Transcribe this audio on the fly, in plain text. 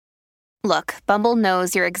Look, Bumble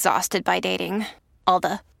knows you're exhausted by dating. All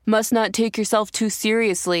the must not take yourself too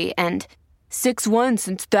seriously and 6'1"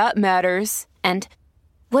 since that matters. And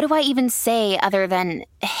what do I even say other than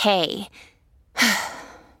hey?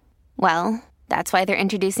 Well, that's why they're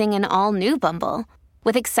introducing an all-new Bumble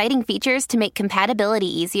with exciting features to make compatibility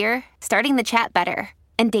easier, starting the chat better,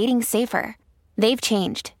 and dating safer. They've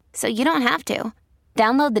changed, so you don't have to.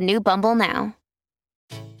 Download the new Bumble now.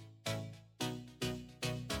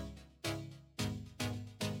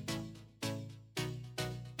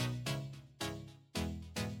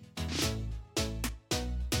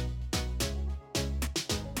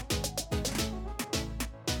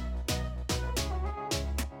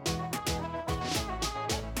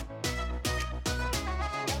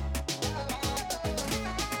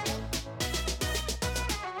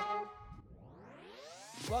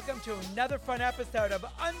 Welcome to another fun episode of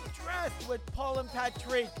Undressed with Paul and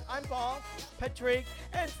Patrick. I'm Paul, Patrick,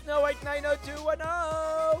 and Snow White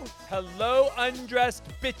 90210. Hello, undressed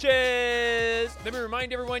bitches. Let me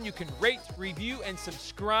remind everyone you can rate, review, and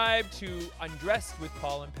subscribe to Undressed with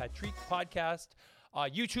Paul and Patrick podcast.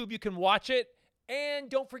 YouTube, you can watch it. And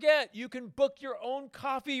don't forget, you can book your own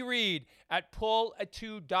coffee read at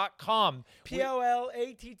polattu.com.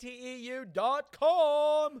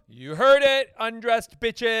 POLATTEU.com. You heard it, undressed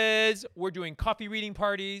bitches. We're doing coffee reading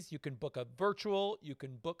parties. You can book a virtual, you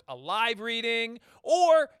can book a live reading,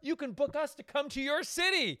 or you can book us to come to your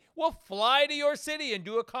city. We'll fly to your city and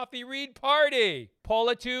do a coffee read party.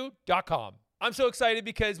 polattu.com. I'm so excited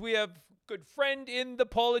because we have good friend in the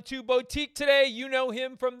Polattu boutique today. You know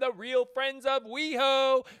him from the Real Friends of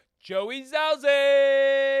WeHo, Joey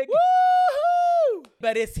Zauzig. Woohoo!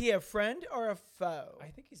 But is he a friend or a foe? I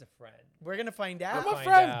think he's a friend. We're going to find out. I'm a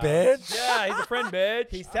friend, bitch. Yeah, he's a friend,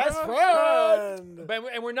 bitch. He says I'm a friend.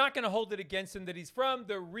 And we're not going to hold it against him that he's from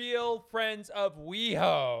the Real Friends of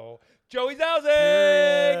WeHo, Joey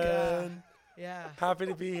Zauzig. Yeah. Happy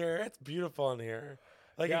to be here. It's beautiful in here.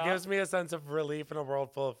 Like, Yeah. it gives me a sense of relief in a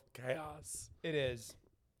world full of chaos. It is.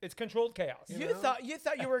 It's controlled chaos. You thought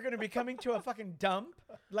you were going to be coming to a fucking dump?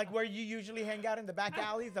 Like where you usually hang out in the back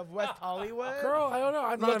alleys of West Hollywood? Girl, I don't know.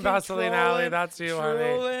 I'm not in Looking, Vaseline Alley. trolling, That's you, honey.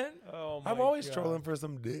 trolling. Oh my I'm always God. trolling for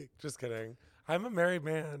some dick. Just kidding. I'm a married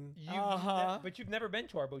man. But you've never been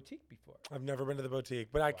to our boutique before. I've never been to the boutique,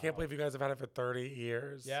 but I can't believe you guys have had it for 30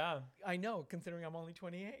 years. Yeah. I know, considering I'm only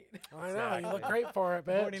 28. I know. You look great for it,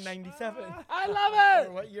 bitch. Born in 97. I love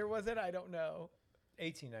Or what year was it? I don't know.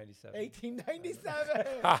 1897.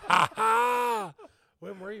 1897.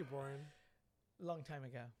 When were you born? Long time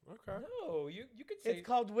ago. Okay. No, you could say. It's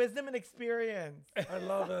called Wisdom and Experience. I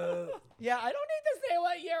love it. Yeah, I don't need to say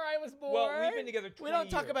what year I was born. Well, we've been together 20 We don't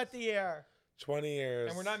talk years. about the year. 20 years.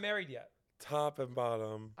 And we're not married yet. Top and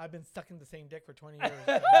bottom. I've been stuck in the same dick for 20 years.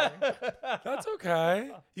 That's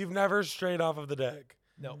okay. You've never strayed off of the dick.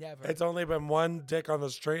 No. Never. It's only been one dick on the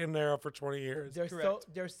straight and narrow for 20 years.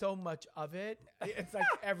 There's so much of it. It's like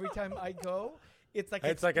every time I go, it's like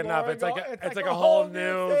It's like enough. It's like exploring it's like a whole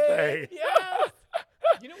new thing. Yes.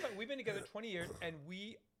 You know what? We've been together 20 years, and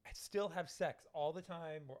we still have sex all the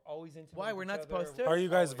time. We're always into. Why? We're not supposed to? Are you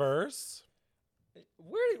guys verse?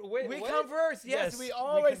 We converse. Yes, we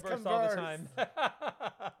always converse all the time.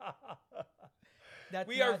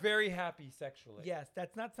 We are very happy sexually. Yes,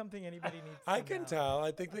 that's not something anybody needs to I can know. tell.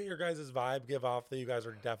 I think that your guys' vibe give off that you guys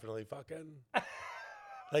are definitely fucking.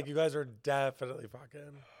 Like, you guys are definitely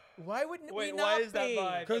fucking. Why wouldn't Wait, we not why is that be?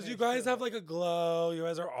 vibe? Because you guys have like a glow. You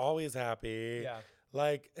guys are always happy. Yeah.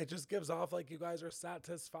 Like, it just gives off like you guys are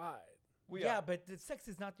satisfied. Yeah, but the sex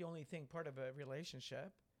is not the only thing part of a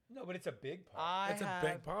relationship. No, but it's a big part. It's a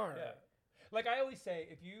big part. Yeah. Like I always say,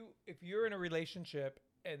 if you're in a relationship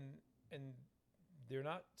and they're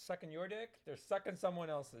not sucking your dick, they're sucking someone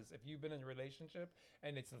else's. If you've been in a relationship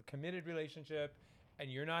and it's a committed relationship and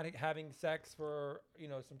you're not having sex for,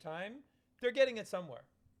 some time, they're getting it somewhere.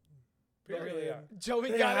 They really are.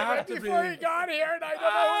 Joey They got it have right to before be. he got here, and I don't know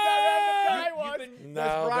who that random guy was. No,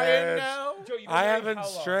 Does Brian bitch. know? Joe, you've been I married haven't how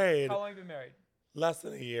long? strayed. How long have you been married? Less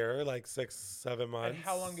than a year, like 6-7 months. And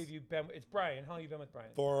how long have you been? It's Brian. How long have you been with Brian?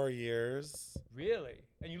 4 years. Really?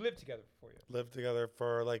 And you lived together for 4 years? Lived together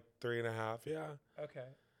for like 3.5. Yeah. Okay.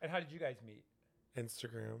 And how did you guys meet?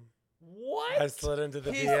 Instagram. What? I slid into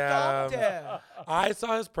the He stalked DM. him. I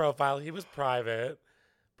saw his profile. He was private,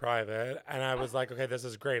 and I was like, okay, this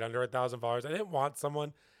is great. Under 1,000 followers. I didn't want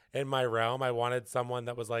someone in my realm. I wanted someone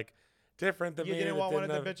that was like different than You me. didn't that want one of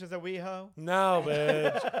have- the bitches at WeHo? No,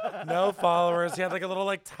 bitch. No followers. He had like a little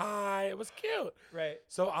like tie. It was cute. Right.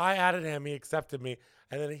 So I added him. He accepted me.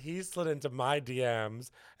 And then he slid into my DMs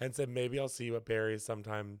and said, maybe I'll see you at Barry's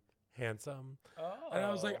sometime, handsome. Oh. And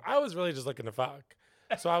I was like, I was really just looking to fuck.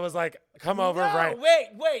 So I was like, come over right.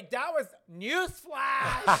 Wait, that was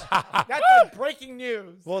newsflash. That's like breaking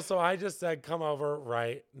news. Well, so I just said, come over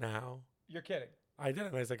right now. You're kidding. I did,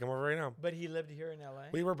 and I said, come over right now. But he lived here in LA.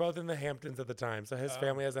 We were both in the Hamptons at the time, so his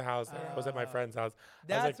family has a house there. I was at my friend's house. I was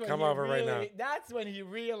That's like, when come he over right now. That's when he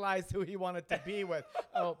realized who he wanted to be with.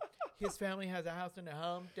 Oh, his family has a house in the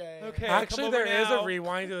Hamptons. Okay. Actually, come there over is now. a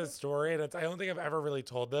rewind to the story, and I don't think I've ever really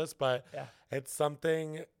told this, but it's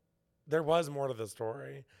something. There was more to the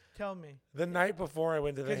story. Tell me. The night before I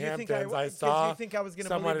went to the 'Cause you think Hamptons, I 'cause saw you think I was gonna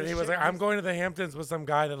someone, believe and he the was shit like, "I'm you- going to the Hamptons with some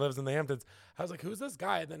guy that lives in the Hamptons." I was like, "Who's this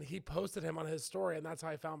guy?" And then he posted him on his story, and that's how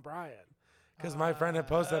I found Brian. Because my friend had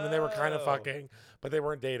posted him, and they were kind of fucking, but they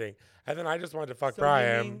weren't dating. And then I just wanted to fuck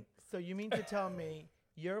Brian. So you mean to tell me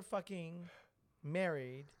you're fucking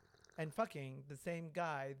married and fucking the same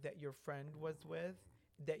guy that your friend was with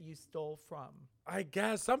that you stole from? I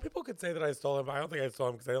guess some people could say that I stole him, but I don't think I stole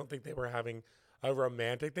him because I don't think they were having a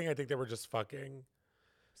romantic thing. I think they were just fucking.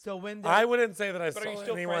 So when I wouldn't say that I But are you stole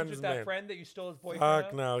still friends anyone's with that name. friend that you stole his boyfriend?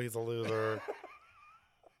 Fuck of? no, he's a loser.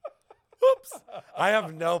 Oops. I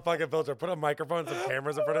have no fucking filter. Put a microphone, some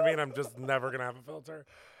cameras in front of me, and I'm just never going to have a filter.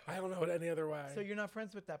 I don't know it any other way. So you're not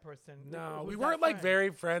friends with that person? No, Who's we that weren't like friend? very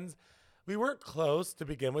friends. We weren't close to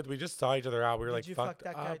begin with. We just saw each other out. We were Did like you fuck fucked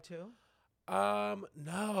that up. guy too?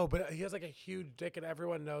 No, but he has like a huge dick and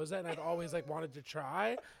everyone knows it. And I've always like wanted to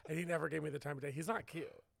try, and he never gave me the time of day. He's not cute.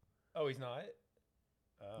 Oh, he's not?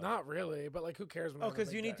 Oh. Not really, but like who cares? When I Oh, have a because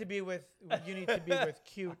big you need dick? to be with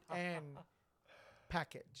cute and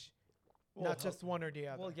package, Well, not just one or the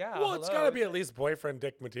other. Well, yeah. Well, it's got to be at least boyfriend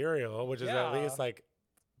dick material, which is at Yeah. least like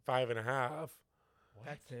 5.5.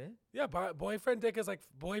 That's it. Yeah, but boyfriend dick is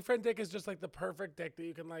just like the perfect dick that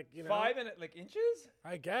you can like, you know. 5 and like inches?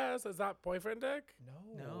 I guess is that boyfriend dick?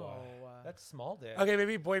 No, That's small dick. Okay,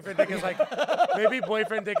 maybe boyfriend dick is like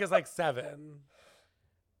 7.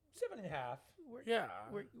 7.5. Yeah.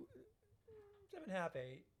 7.5,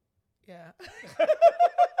 8. yeah.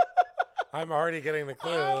 I'm already getting the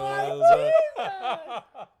clues.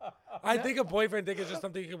 I think a boyfriend dick is just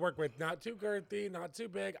something you can work with. Not too girthy, not too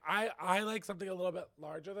big. I like something a little bit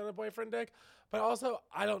larger than a boyfriend dick, but also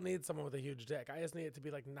I don't need someone with a huge dick. I just need it to be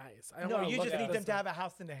like nice. I don't No, wanna you look just at need this them to have a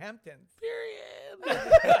house in the Hamptons. period.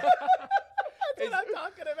 That's what I'm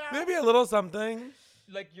talking about. Maybe a little something.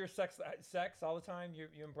 Like your sex all the time? You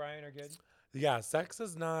and Brian are good? Yeah, sex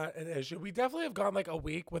is not an issue. We definitely have gone like a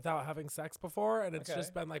week without having sex before, and it's Okay.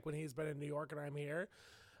 just been like when he's been in New York and I'm here.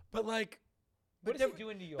 But like, What does he do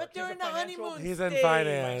in New York? but they're He's a in the financial- honeymoon He's in stage.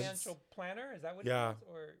 finance. Financial planner? Is that what Yeah. he is?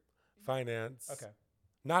 Or finance. Okay.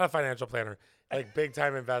 Not a financial planner. Like big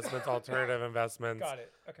time investments, alternative investments, Got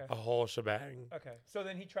it. Okay. a whole shebang. Okay. So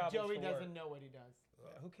then he travels Joey for doesn't work. know what he does. Yeah,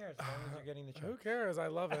 who cares? As long as you're getting the Who check. cares? I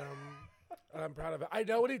love him. And I'm proud of it. I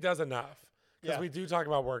know what he does enough because Yeah. we do talk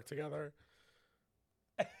about work together.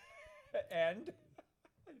 And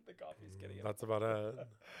the coffee's getting up. That's about it.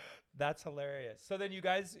 That's hilarious. So then you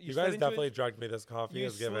guys You slid guys into definitely his, drugged me this coffee you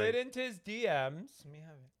is giving. slid into his DMs, Let me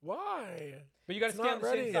have it. Why? but you got to It's stay on not the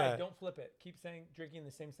same ready side. yet. Don't flip it. Keep saying drinking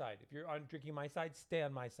the same side. If you're on drinking my side, stay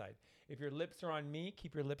on my side. If your lips are on me,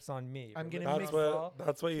 keep your lips on me. If I'm your gonna lips That's are on mix-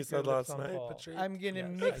 Paul, what you keep your said lips last on night, Paul. Patrice. I'm gonna Yes,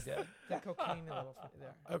 mix I did. the cocaine a little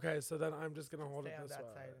there. Okay, so then I'm just gonna hold Stay it on this that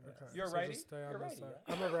way. side and Okay, You're a so righty? just stay on You're a this righty, side.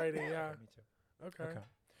 I'm a righty, yeah. Me too. Okay. Okay.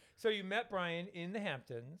 So you met Brian in the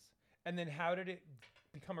Hamptons, and then how did it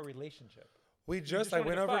become a relationship? I wanted went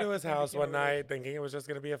to over fuck, to his and it house became a one night relationship. thinking it was just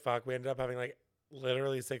gonna be a fuck. We ended up having like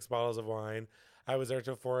literally 6 bottles of wine. I was there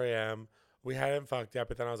till 4 a.m. We hadn't fucked yet,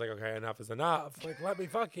 but then I was like, okay, enough is enough. Like, let me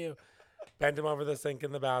fuck you. Bent him over the sink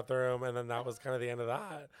in the bathroom, and then that was kind of the end of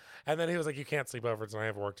that. And then he was like, you can't sleep over tonight. I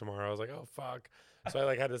have work tomorrow. I was like, oh, fuck. So I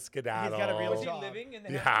like had to skedaddle. got a real Was he job. living in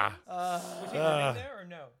the Yeah. Hamptons? Was he living there or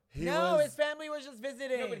no? He No, was, his family was just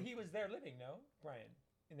visiting. No, but he was there living, no? Brian,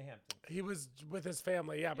 in the Hamptons. he was with his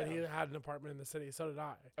family, yeah, but he Yeah. had an apartment in the city. So did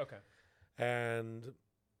I. Okay. And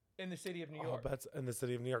In the city of New oh, York. that's in the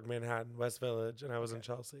city of New York, Manhattan, West Village, and I was in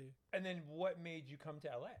Chelsea. And then what made you come to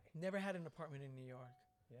LA? Never had an apartment in New York.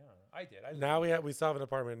 Yeah, I did. I Now we still have an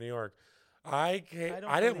apartment in New York. I didn't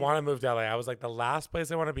believe want to move to LA. I was like, the last place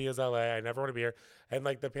I want to be is LA. I never want to be here. And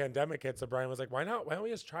like the pandemic hit, so Brian was like, why not? Why don't we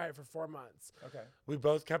just try it for 4 months? Okay. We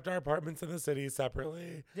both kept our apartments in the city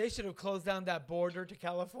separately. They should have closed down that border to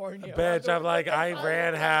California. Bitch, I'm like, I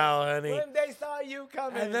ran hell, honey. When they saw you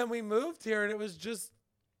coming. And then we moved here, and it was just,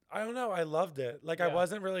 I don't know. I loved it. Like I Yeah.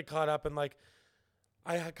 wasn't really caught up in like,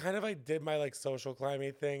 I did my like social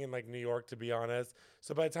climbing thing in like New York, to be honest.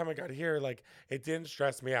 So by the time I got here, like it didn't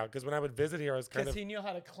stress me out because when I would visit here, I was kind Because of he knew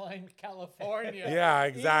how to climb California. Yeah,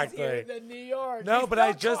 exactly. Easier than New York. no, He's but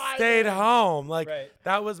I still just stayed climbing. home. Like Right.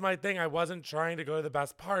 that was my thing. I wasn't trying to go to the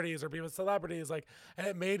best parties or be with celebrities. Like, and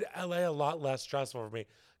it made LA a lot less stressful for me.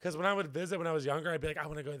 Because when I would visit when I was younger, I'd be like, I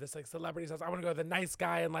want to go to this like celebrity's house. I want to go to the nice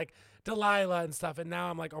guy and like Delilah and stuff. And now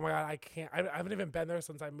I'm like, oh my God, I can't. I haven't even been there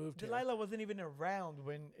since I moved here. Delilah wasn't even around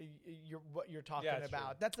when what you're talking Yeah, it's true.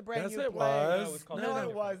 about. That's a brand Yes, new it play. was. No, it was called No, something it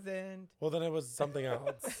different. wasn't. Well, then it was something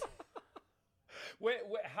else. Wait,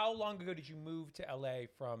 how long ago did you move to LA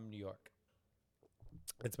from New York?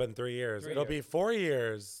 It's been 3 years. 3 It'll years. be 4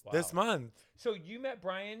 years this Wow. month. So you met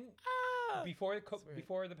Brian before Sweet.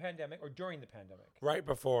 before the pandemic or during the pandemic? Right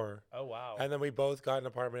before. Oh wow. And then we both got an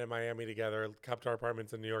apartment in Miami together, kept our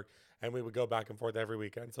apartments in New York, and we would go back and forth every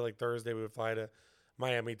weekend. So like Thursday we would fly to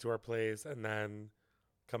Miami to our place and then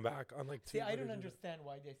come back on like See, I don't Tuesdays. understand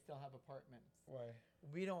why they still have apartments. Why?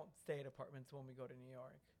 We don't stay at apartments when we go to New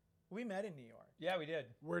York. We met in New York. Yeah, we did.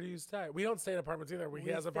 Where do you stay? We don't stay in apartments either. He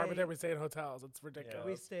We has an apartment stay- there. We stay in hotels. It's ridiculous.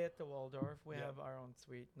 We stay at the Waldorf. We Yeah. have our own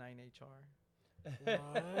suite, 9HR.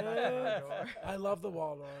 What? I love the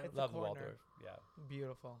Waldorf. It's Love a the corner. Waldorf. Yeah.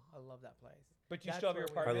 Beautiful. I love that place. But you That's still have your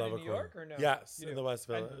where we- apartment I love in a New York or no? Yes, You in do. the West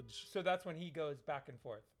And Village. so that's when he goes back and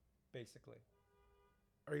forth, basically.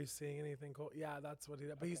 Are you seeing anything cool? Yeah, that's what he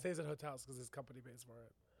does. But he Okay. stays at hotels because his company pays for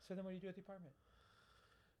it. So then what do you do at the apartment?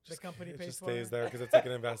 The company it pays just for stays it? there because it's like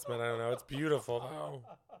an investment. I don't know. It's beautiful though.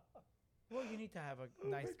 Well, you need to have a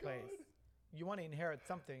nice place. You want to inherit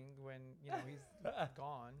something when, he's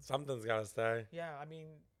gone. Something's got to stay. Yeah, I mean,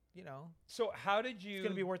 So how did you it's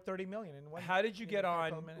going to be worth 30 million in one. How did you get on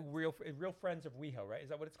 12 minutes. Real Friends of WeHo, right? Is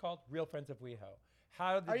that what it's called? Real Friends of WeHo.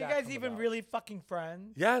 How did Are you that guys come even about? really fucking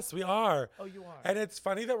friends? Yes, we are. Oh, you are. And it's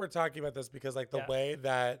funny that we're talking about this because like the Yeah. way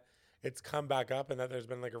that it's come back up and that there's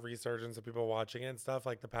been like a resurgence of people watching it and stuff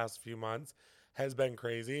like the past few months has been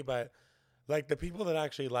crazy. But like the people that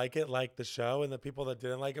actually like it like the show, and the people that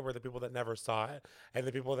didn't like it were the people that never saw it, and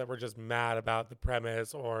the people that were just mad about the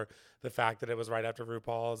premise or the fact that it was right after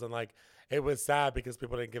RuPaul's. And like it was sad because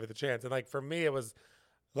people didn't give it the chance. And like for me, it was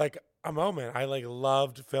like a moment. I like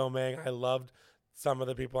loved filming. I loved some of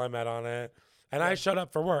the people I met on it. And I showed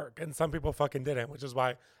up for work, and some people fucking didn't, which is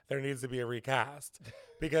why there needs to be a recast.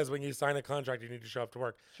 Because when you sign a contract, you need to show up to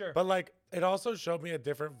work. Sure. But like, it also showed me a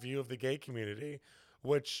different view of the gay community,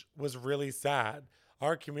 which was really sad.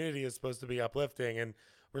 Our community is supposed to be uplifting, and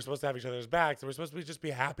we're supposed to have each other's backs, and we're supposed to just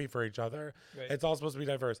be happy for each other. Right. It's all supposed to be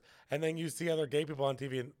diverse. And then you see other gay people on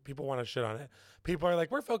TV, and people want to shit on it. People are like,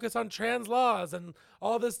 we're focused on trans laws and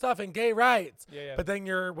all this stuff and gay rights. Yeah. But then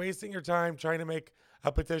you're wasting your time trying to make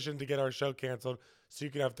a petition to get our show canceled so you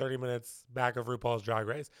can have 30 minutes back of RuPaul's Drag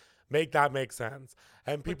Race. Make that make sense.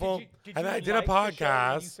 And But people, did and you I did a like the show when you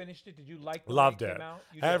podcast. finished it? Did you like the way Loved it it. came out?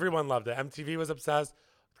 You did? Everyone loved it. MTV was obsessed.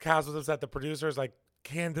 The cast was upset. The producers, like,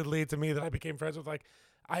 candidly to me that I became friends with, like,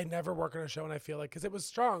 I never work on a show and I feel like, because it was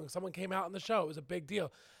strong. Someone came out in the show. It was a big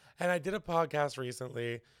deal. And I did a podcast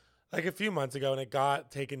recently, like a few months ago, and it got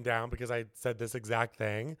taken down because I said this exact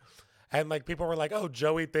thing. And like people were like, oh,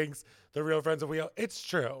 Joey thinks the Real Friends of WeHo. It's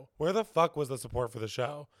true. Where the fuck was the support for the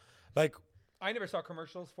show? Like, I never saw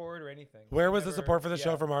commercials for it or anything. where was the Never- support for the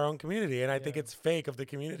show yeah. from our own community? And I think Yeah. it's fake of the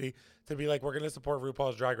community to be like, we're going to support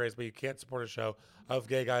RuPaul's Drag Race, but you can't support a show of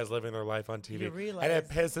gay guys living their life on TV. You And realize- it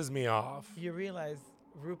pisses me off. You realize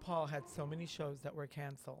RuPaul had so many shows that were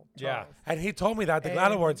canceled. Yeah. Charles. And he told me that at the GLAAD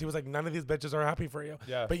And- Awards, he was like, none of these bitches are happy for you.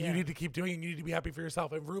 Yeah. But you Yeah. need to keep doing it. You need to be happy for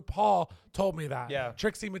yourself. And RuPaul told me that. Yeah.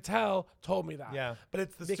 Trixie Mattel told me that. Yeah. But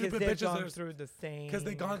it's the Because stupid they've bitches gone that are through the same. because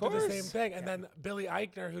they've gone Of through the same course. thing. And then Billy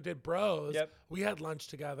Eichner, who did Bros, Yep. we had lunch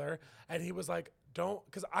together, and he was like, don't,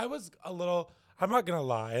 because I was a little, I'm not going to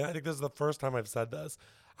lie, and I think this is the first time I've said this.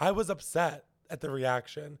 I was upset at the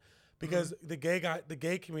reaction because the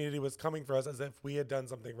gay community was coming for us as if we had done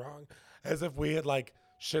something wrong, as if we had like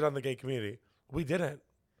shit on the gay community. We didn't.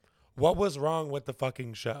 What was wrong with the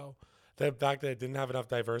fucking show? The fact that it didn't have enough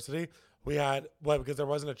diversity. We had, because there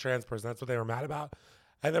wasn't a trans person. That's what they were mad about.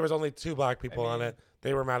 And there was only 2 black people on mean- it.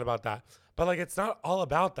 They were mad about that. But like, it's not all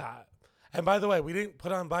about that. And by the way, we didn't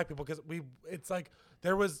put on black people because it's like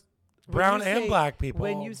there was When brown you and say- black people.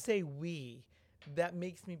 When you say we, that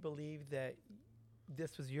makes me believe that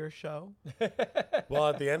this was your show. Well,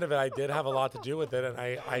 at the end of it, I did have a lot to do with it, and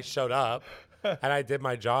I showed up, and I did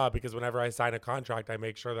my job because whenever I sign a contract, I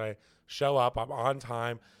make sure that I show up. I'm on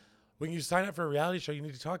time. When you sign up for a reality show, you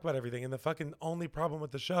need to talk about everything. And the fucking only problem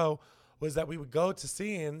with the show was that we would go to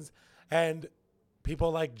scenes, and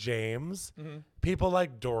people like James, people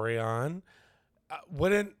like Dorión,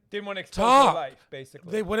 wouldn't Didn't want to expose talk. their life,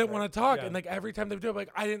 basically. They wouldn't want to talk. Yeah. And like every time they do it, I'm like,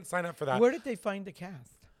 I didn't sign up for that. Where did they find the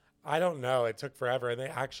cast? I don't know. It took forever. And they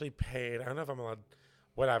actually paid. I don't know if I'm allowed.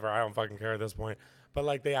 Whatever. I don't fucking care at this point. But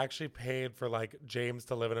like they actually paid for like James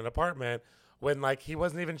to live in an apartment when like he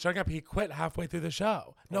wasn't even showing up. He quit halfway through the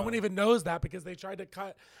show. No one even knows that because they tried to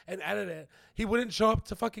cut and edit it. He wouldn't show up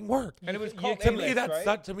to fucking work. And it was called to A-list, me, that's right?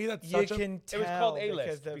 such. To me, that's You such a. can tell It was called because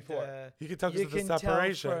A-list of before. You can tell You because of can the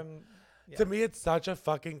separation. tell from. Yeah. To me, it's such a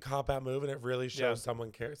fucking cop out move, and it really shows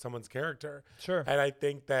Yeah. someone's character. Sure. And I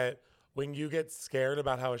think that when you get scared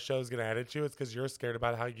about how a show's gonna edit you, it's because you're scared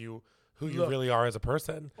about who you really are as a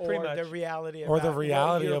person. Pretty or much. the reality, Or the about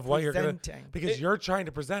reality of what you're gonna, presenting. because you're trying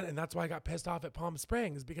to present, and that's why I got pissed off at Palm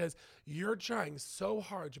Springs, because you're trying so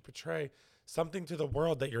hard to portray something to the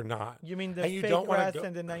world that you're not. You mean the and you fake don't wanna Russ go-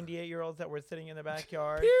 and the 98-year-olds that were sitting in the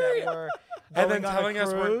backyard Period. that were and going then on telling a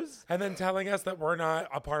us cruise? that we're not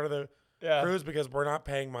a part of the Yeah. cruise because we're not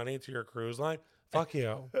paying money to your cruise line. Fuck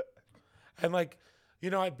you. And like,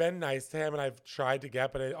 I've been nice to him and I've tried to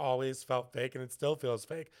get, but it always felt fake, and it still feels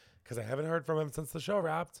fake because I haven't heard from him since the show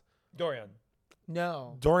wrapped. Dorión.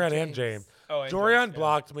 No. Dorian and James. Oh, and Dorian James, yeah.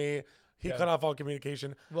 blocked me. He Yeah. cut off all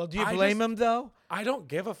communication. Well, do you I blame just- him though? I don't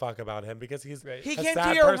give a fuck about him because he's Right. He a came to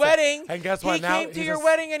sad your person. wedding. And guess what? He Now came to he's your a-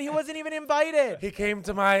 wedding and he wasn't even invited. He came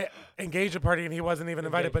to my engagement party and he wasn't even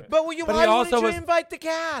invited. But but he why also wouldn't you was invite the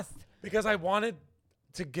cast? because I wanted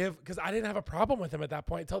to give, because I didn't have a problem with him at that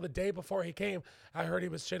point until the day before he came. I heard he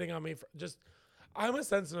was shitting on me for just. I'm a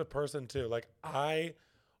sensitive person too. Like I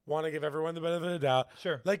want to give everyone the benefit of the doubt.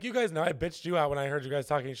 Sure. Like you guys know, I bitched you out when I heard you guys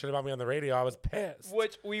talking shit about me on the radio. I was pissed.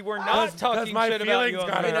 Which we were not talking my shit about feelings you on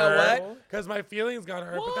got the You know hurt. what? Because my feelings got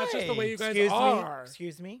hurt. But that's just the way you guys Excuse are. me.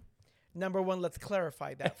 Excuse me. Number one, let's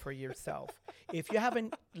clarify that for yourself. If you have a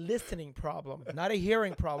listening problem, not a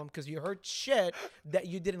hearing problem, because you heard shit that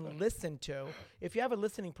you didn't listen to. If you have a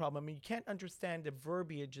listening problem and you can't understand the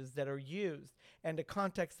verbiages that are used and the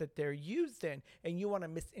context that they're used in, and you want to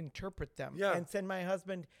misinterpret them Yeah. and send my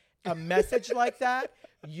husband a message like that,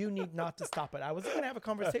 you need not to stop it. I was going to have a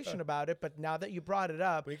conversation about it, but now that you brought it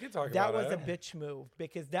up, We can talk that about was it. a bitch move,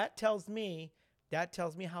 because that tells me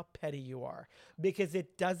how petty you are, because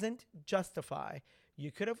it doesn't justify.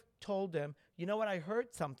 You could have told him, you know what, I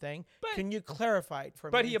heard something. Can you clarify it for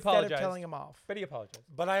But me he instead apologized. of telling him off? But he apologized.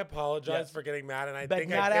 But I apologize Yes. for getting mad, and I But think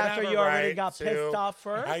not I did after have you a already right got to, pissed off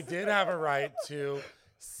first? I did have a right to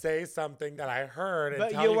say something that I heard. But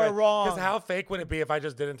and tell you were wrong. Because how fake would it be if I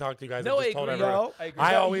just didn't talk to you guys? No, and I just told agree. everyone? No, I agree.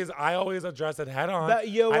 I always address it head on. But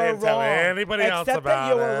you were I didn't tell wrong. anybody else Except about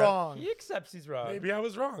that you were it. wrong. He accepts he's wrong. Maybe I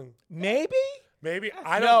was wrong. Maybe? Maybe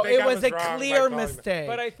I No, don't think it I was a wrong by clear calling them. mistake.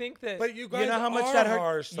 But I think that But you guys know how much are that hurt-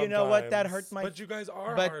 harsh you know what, that sometimes. hurt my- But you guys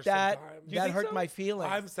are But harsh that sometimes. You think hurt so? my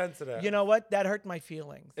feelings. I'm sensitive. You know what? That hurt my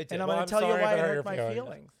feelings. It did. And I'm Well, going I'm to tell you sorry why if it it hurt hurt my your feelings.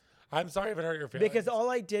 feelings. I'm sorry if it hurt your feelings. Because all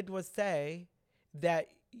I did was say that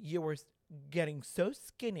you were getting so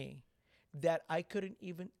skinny that I couldn't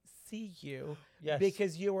even see you. Yes.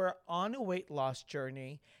 Because you were on a weight loss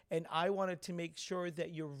journey, and I wanted to make sure that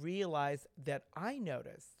you realized that I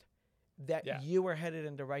noticed that Yeah. you were headed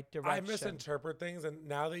in the right direction. I misinterpret things, and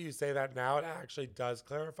now that you say that, now it actually does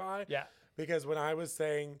clarify. Yeah. Because when I was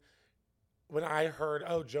saying, when I heard,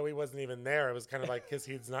 oh, Joey wasn't even there, it was kind of like, because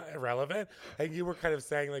he's not irrelevant. And you were kind of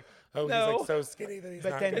saying, like, oh, he's No. like so skinny that he's But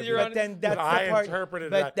not then, gonna you're be- on- but then that's But the I part.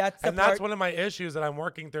 interpreted but that. that's the and that's part- one of my issues that I'm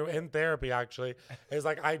working through in therapy, actually, is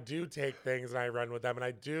like I do take things and I run with them, and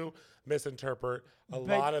I do misinterpret a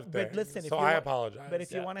lot of things. But listen, so if you I wa- apologize. But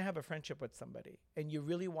if you Yeah. want to have a friendship with somebody and you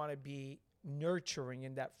really want to be nurturing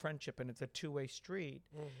in that friendship and it's a two-way street,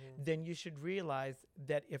 then you should realize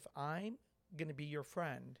that if I'm going to be your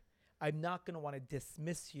friend, I'm not going to want to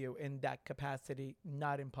dismiss you in that capacity,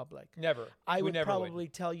 not in public. Never. I We would never probably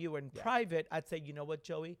tell you in private, I'd say, you know what,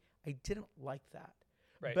 Joey, I didn't like that.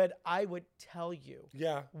 Right. But I would tell you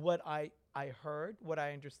yeah. what I heard, what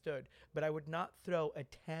I understood, but I would not throw a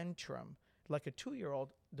tantrum like a 2-year-old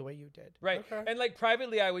the way you did. Right. Okay. And like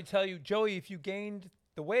privately, I would tell you, Joey, if you gained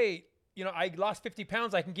the weight, I lost 50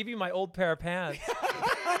 pounds, I can give you my old pair of pants.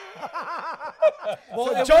 Well,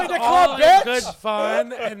 So it join was the all club, in bitch! good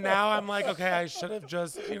fun, and now I'm like, okay, I should have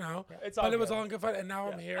just, It's all but it was good. all in good fun, and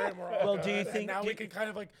now I'm here, and we're all Well, good, do you and think- now do we you- can kind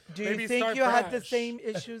of like Do maybe you think start you had the fresh. same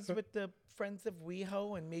issues with the friends of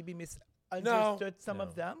WeHo and maybe misunderstood some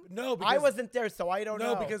of them? No, I because- wasn't there, so I don't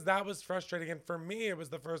know. No, because that was frustrating, and for me, it was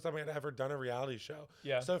the first time I had ever done a reality show.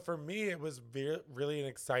 Yeah. So for me, it was really an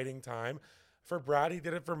exciting time. For Brad, he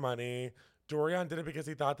did it for money. Dorian did it because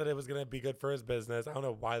he thought that it was going to be good for his business. I don't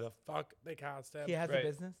know why the fuck they cast him. he has Right. a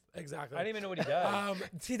business. Exactly. I didn't even know what he does.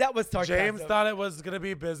 See, that was sarcasm. James thought it was going to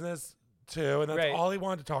be business too, and that's Right. all he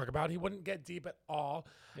wanted to talk about. He wouldn't get deep at all.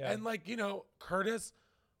 Yeah. And like, you know, Curtis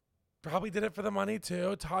probably did it for the money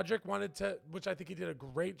too. Todrick wanted to, which I think he did a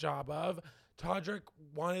great job of. Todrick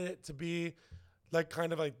wanted it to be like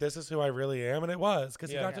kind of like, this is who I really am, and it was, because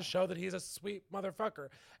he got to show that he's a sweet motherfucker,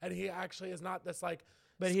 and he actually is not this like.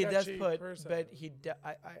 But he does sketchy put. person. But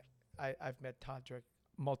I've met Todrick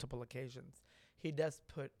multiple occasions. He does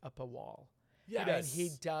put up a wall. Yes. And he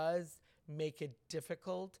does make it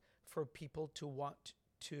difficult for people to want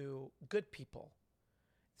to good people.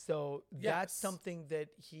 So that's something that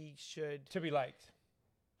he should To be liked.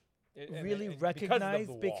 really Because of recognize,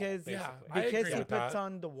 the wall, because basically. I agree he with puts that.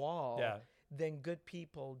 on the wall. Yeah. Then good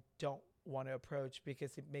people don't want to approach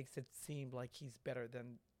because it makes it seem like he's better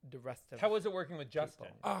than the rest of. How was it working with Justin?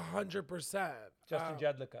 100%. Justin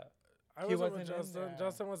Jedlicka. I He wasn't with wasn't in Justin. there.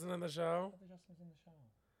 Justin wasn't in the show.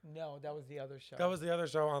 No, that was the other show. That was the other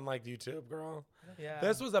show on like YouTube, girl. yeah.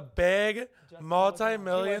 This was a big Justin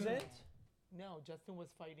multi-million. wasn't? No, Justin was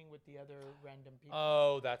fighting with the other random people.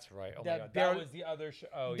 Oh, that's right. Oh, my That God. barely- That was the other show.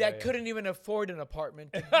 Oh, that yeah. couldn't even afford an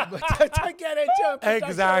apartment to get into.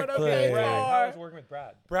 Exactly. How Right. was working with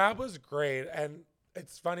Brad? Brad was great, and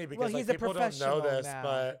it's funny because he's like a people don't know professional this, now.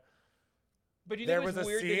 but But you There know, it was was a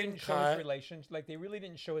weird. They scene didn't show his cut. relationship. Like they really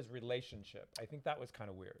didn't show his relationship. I think that was kind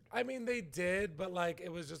of weird. I mean they did, but like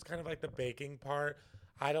it was just kind of like the baking part.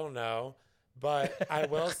 I don't know, but I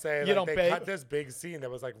will say You like, don't they bake? cut this big scene that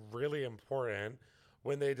was like really important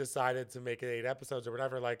when they decided to make it 8 episodes or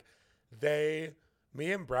whatever. Like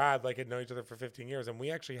me and Brad like had known each other for 15 years, and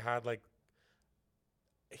we actually had like.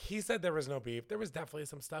 He said there was no beef. There was definitely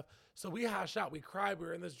some stuff. So we hashed out. We cried. We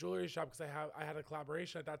were in this jewelry shop because I had a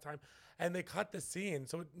collaboration at that time, and they cut the scene.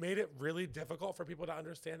 So it made it really difficult for people to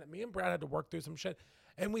understand that me and Brad had to work through some shit,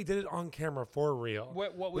 and we did it on camera for real.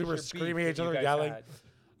 What was we were your beef screaming that at each you other, guys yelling. had?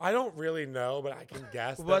 I don't really know, but I can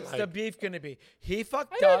guess. What's that, the like, beef gonna be? He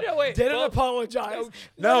fucked don't up. know, wait, Didn't well, apologize.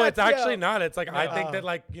 No, it's that's actually you. not. It's like I think No. that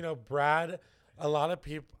like Brad. A lot of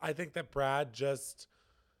people. I think that Brad just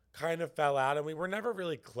kind of fell out, and we were never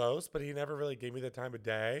really close, but he never really gave me the time of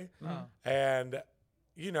day. And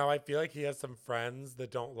I feel like he has some friends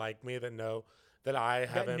that don't like me, that know that I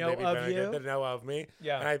haven't know maybe of been a you? good, that know of me.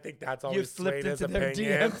 Yeah. And I think that's You always slipped swayed his into their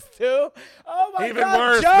opinion. DMs too. Oh my Even God,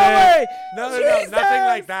 worse, Joey! man. No, Jesus! nothing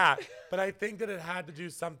like that. But I think that it had to do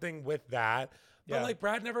something with that. But Yeah. like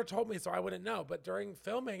Brad never told me, so I wouldn't know. But during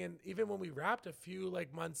filming, and even when we wrapped a few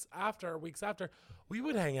like months after, weeks after, we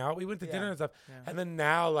would hang out. We went to dinner and stuff. Yeah. And then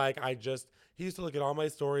now, like he used to look at all my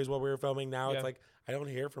stories while we were filming. Now Yeah. it's like I don't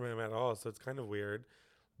hear from him at all, so it's kind of weird.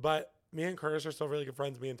 But me and Curtis are still really good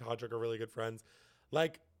friends. Me and Todrick are really good friends.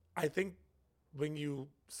 Like I think when you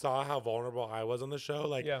saw how vulnerable I was on the show,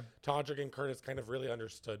 like Yeah. Todrick and Curtis kind of really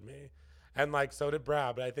understood me. And like so did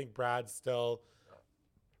Brad, but I think Brad's still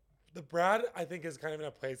Brad I think is kind of in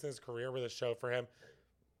a place in his career where the show for him,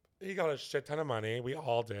 he got a shit ton of money. We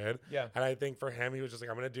all did. Yeah. And I think for him he was just like,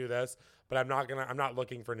 I'm gonna do this, but I'm not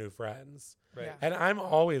looking for new friends. Right. Yeah. And I'm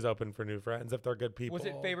always open for new friends if they're good people. Was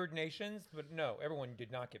it favored nations? But no, everyone did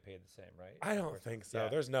not get paid the same, right? I don't think so. Yeah.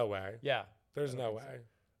 There's no way. Yeah. There's I no don't way. think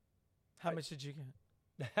How much did you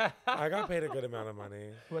get? I got paid a good amount of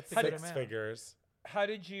money. What's the How good did- 6 amount? figures. How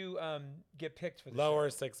did you get picked for the Lower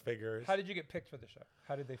show? 6 figures. How did you get picked for the show?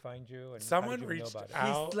 How did they find you? And Someone how did you reached know about it?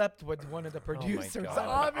 out. He slept with one of the producers.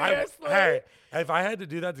 God. Obviously. Hey, if I had to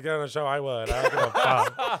do that to get on a show, I would. I don't give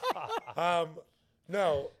a fuck.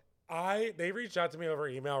 No, they reached out to me over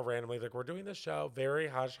email randomly. Like, we're doing the show, very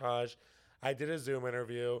hush hush. I did a Zoom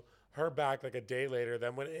interview. Heard back like a day later,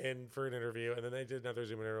 then went in for an interview, and then they did another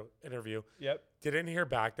Zoom interview. Yep. Didn't hear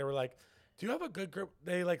back. They were like, do you have a good group?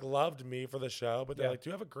 They like loved me for the show, but they're Yeah. like, do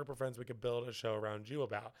you have a group of friends we could build a show around you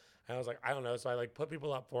about? And I was like, I don't know. So I like put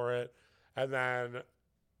people up for it, and then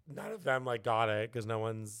none of them like got it because no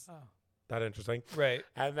one's Oh. that interesting. Right.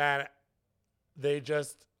 And then I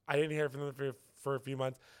didn't hear from them for a few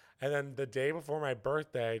months. And then the day before my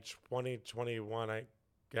birthday, 2021, I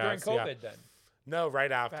guess. During yeah. COVID then. No,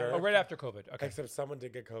 right after. Oh, right after COVID. Okay. Except someone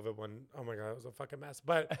did get COVID when, oh my God, it was a fucking mess.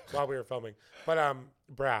 But while we were filming. But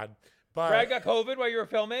Brad. Brad got COVID while you were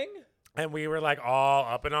filming? And we were like all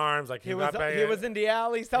up in arms. Like He was in the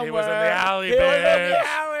alley somewhere. He was in the alley, He was in the bitch.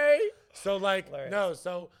 alley. So like, Hilarious. no,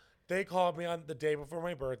 so they called me on the day before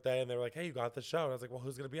my birthday and they were like, hey, you got the show. And I was like, well,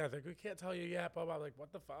 who's going to be on? They're like, we can't tell you yet. Blah, blah. I'm like,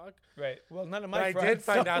 what the fuck? Right. Well, none of But my I friends. did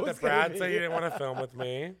find know out who's that gonna Brad be said he here. didn't want to film with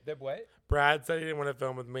me. Did what? Brad said he didn't want to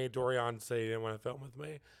film with me. Dorión said he didn't want to film with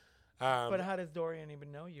me. But how does Dorión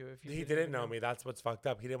even know you? If you He didn't know me. That's what's fucked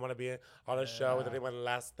up. He didn't want to be on a show with anyone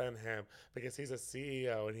less than him because he's a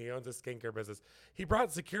CEO and he owns a skincare business. He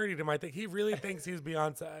brought security to my thing. He really thinks he's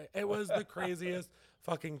Beyonce. It was the craziest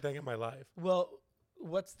fucking thing in my life. Well,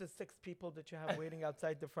 what's the 6 people that you have waiting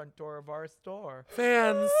outside the front door of our store?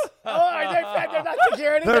 Fans. Are they fans? They're not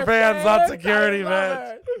security. They're fans, not security, I man.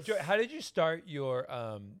 love it. Joy, how did you start your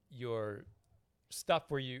stuff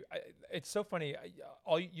where it's so funny.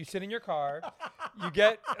 You sit in your car, you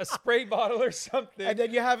get a spray bottle or something, And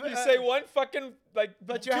then you have you say one fucking but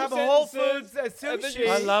you 2 have a Whole sentences, Foods and then sushi. you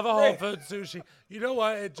I love a Whole spray- Foods sushi. You know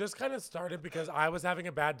what? It just kind of started because I was having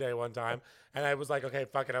a bad day one time, and I was like, okay,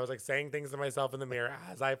 fuck it. I was like saying things to myself in the mirror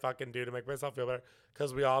as I fucking do to make myself feel better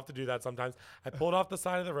because we all have to do that sometimes. I pulled off the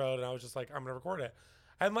side of the road, and I was just like, I'm gonna record it.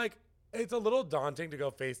 And like, it's a little daunting to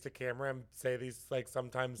go face to camera and say these like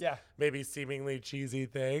sometimes maybe seemingly cheesy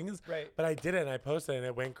things. Right. But I did it and I posted it and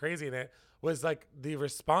it went crazy and it was like the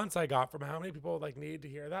response I got from how many people like needed to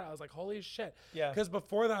hear that. I was like, holy shit. Yeah. Because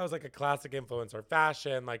before that I was like a classic influencer,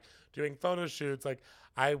 fashion, like doing photo shoots. Like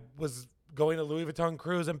I was going to Louis Vuitton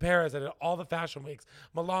cruise in Paris. I did all the fashion weeks,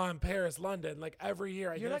 Milan, Paris, London, like every year.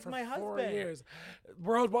 I You're did like it for my 4 husband. years.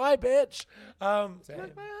 Worldwide, bitch.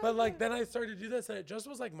 Same. But like then I started to do this and it just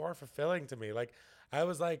was like more fulfilling to me. Like I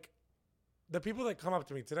was like, the people that come up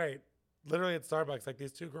to me today, literally at Starbucks, like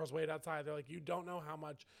these 2 girls wait outside. They're like, you don't know how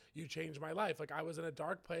much you changed my life. Like I was in a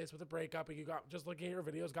dark place with a breakup and you got just looking at your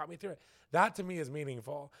videos got me through it. That to me is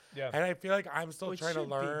meaningful. Yeah. And I feel like I'm still Which trying to should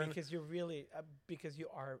be, learn. because you're really because you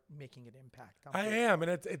are making an impact. on I people. am,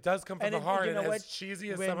 and it does come from And the it- heart. you know and what? as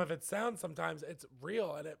cheesy as When- some of it sounds, sometimes it's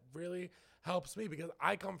real, and it really helps me because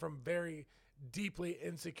I come from very deeply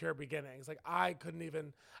insecure beginnings. Like I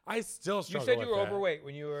still You struggle. said you with were it. overweight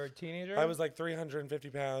when you were a teenager. I was like 350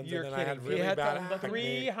 pounds, You're and then I had kidding me. really He had to bad unbutton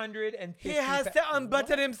acne. 350. He has to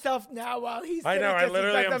unbutton himself now while he's. I know. I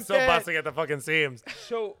literally am still busting at the fucking seams.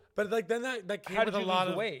 So But like then that came how with did a you lot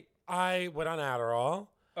lose of weight? I went on Adderall.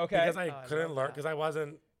 Okay. Because I I couldn't love learn that. because I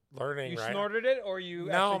wasn't learning. You right. snorted it or you?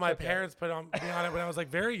 No, actually my took it? parents put me on it when I was like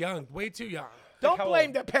very young, way too young. Don't how blame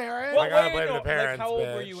old? the parents. Well, I gotta wait, blame no, the parents, Like how old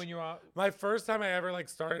were bitch. you when you were on? My first time I ever like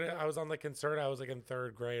started it, I was on the concert. I was like in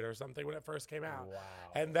 3rd grade or something when it first came out. Wow.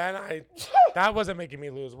 And then that wasn't making me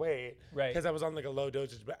lose weight, Right. Because I was on like a low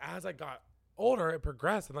dosage. But as I got older, it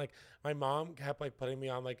progressed, and like my mom kept like putting me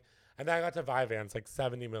on like, and then I got to Vyvanse like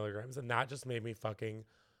 70 milligrams, and that just made me fucking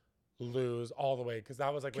lose all the way because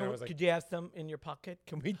that was like when I was like. Could you have some in your pocket?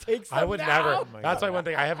 Can we take some? I would now? never. Oh my That's God. why one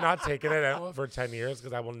thing I have not taken it in over 10 years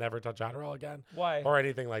because I will never touch Adderall again. Why? Or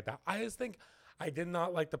anything like that. I just think I did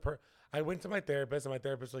not like I went to my therapist and my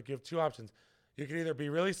therapist was like, you have 2 options. You can either be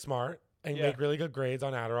really smart and make really good grades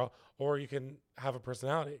on Adderall, or you can have a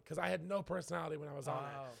personality. Because I had no personality when I was on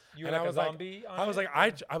it. You were And like I was a like- zombie. I was like,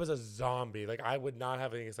 I was a zombie. Like I would not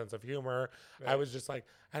have any sense of humor. I was just like,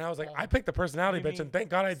 and I was like, I picked the personality, you bitch, mean- and thank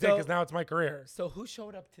God I did so- because now it's my career. So who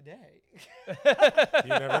showed up today? You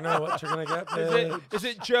never know what you're gonna get. bitch. is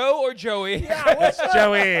it Joe or Joey? Which one,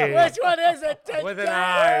 Joey. which one is it today? With an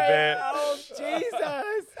I, bitch. Oh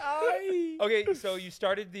Jesus! I. Okay, so you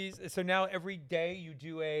started these. So now every day you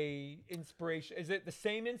do a inspiration. Is it the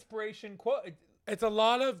same inspiration quote? It's a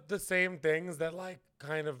lot of the same things that like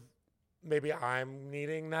kind of maybe I'm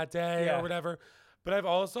needing that day Yeah. or whatever. But I've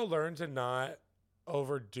also learned to not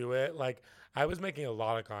overdo it. Like I was making a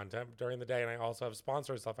lot of content during the day and I also have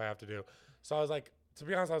sponsor stuff I have to do. So I was like, to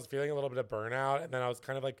be honest, I was feeling a little bit of burnout and then I was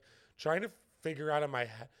kind of like trying to figure out in my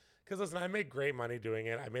head. Because listen, I made great money doing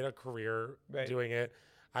it. I made a career Right. doing it.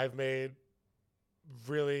 I've made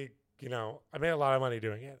really, I made a lot of money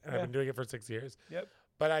doing it. And I've Yeah. been doing it for 6 years. Yep.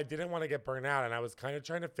 But I didn't want to get burned out. And I was kind of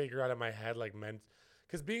trying to figure out in my head, like,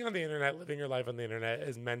 because being on the internet, living your life on the internet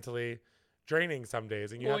is mentally draining some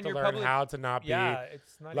days. And you Well, have and to you're learn how to not Yeah,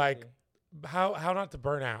 it's not like, easy. how not to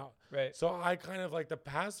burn out. Right. So I kind of like the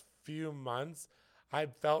past few months, I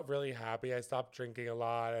felt really happy. I stopped drinking a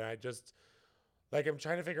lot. And I just, like, I'm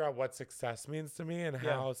trying to figure out what success means to me and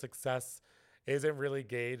Yeah. how success isn't really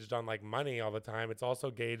gauged on, like, money all the time. It's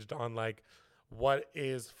also gauged on, like, what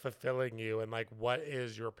is fulfilling you and like what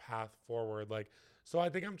is your path forward. Like, so I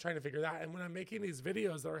think I'm trying to figure that. And when I'm making these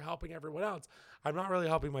videos that are helping everyone else, I'm not really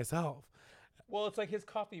helping myself. Well, it's like his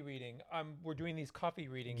coffee reading. We're doing these coffee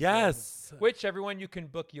readings. Yes. Which everyone, you can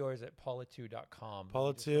book yours at paula2.com.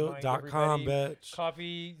 Paula2.com, bitch.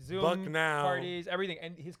 Coffee, Zoom, Book now. parties, everything.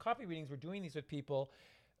 And his coffee readings, we're doing these with people.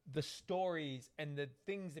 The stories and the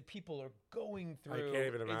things that people are going through. can't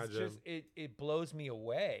even It's imagine. just, it blows me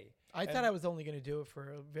away. I thought I was only going to do it for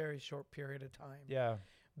a very short period of time. Yeah.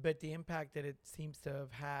 But the impact that it seems to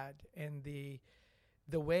have had and the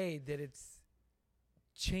way that it's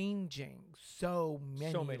changing so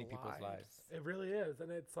many people's lives. It really is.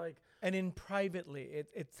 And it's like, And in privately,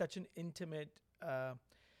 it's such an intimate.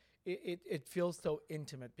 It feels so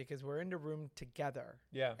intimate because we're in the room together.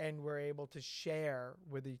 Yeah. And we're able to share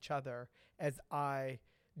with each other as I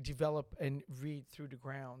develop and read through the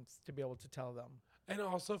grounds to be able to tell them. and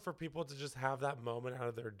also for people to just have that moment out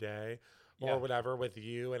of their day Yeah. or whatever with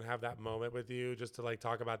you and have that moment with you just to like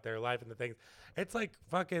talk about their life and the things. It's like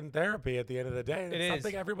fucking therapy at the end of the day. And It it's is.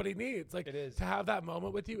 something everybody needs. Like It is. to have that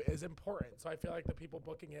moment with you is important. So I feel like the people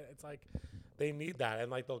booking it, it's like they need that. And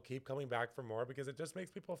like they'll keep coming back for more because it just makes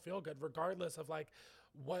people feel good regardless of like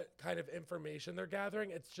what kind of information they're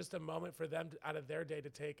gathering. It's just a moment for them out of their day to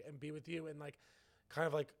take and be with you and like kind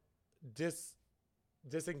of like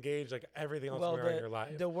disengage like everything else going on in your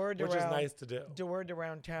life, the word which around, is nice to do. The word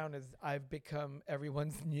around town is I've become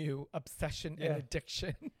everyone's new obsession and Yeah.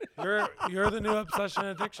 addiction. You're the new obsession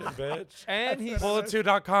and addiction, bitch. And he's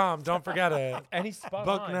Bullet2.com. Don't forget it. and he's spot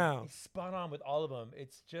Book on. now. He's spot on with all of them.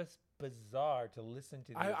 It's just bizarre to listen to.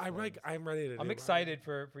 These I'm like, things. I'm ready to. I'm do excited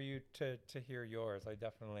for you to hear yours. I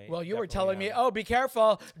definitely. Well, you were definitely telling me, am. oh, be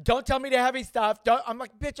careful. Don't tell me the heavy stuff. Don't. I'm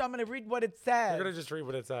like, bitch, I'm going to read what it says. You're gonna just read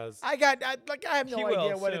what it says. I have no He will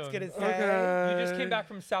idea what it's soon. going to say. Okay. You just came back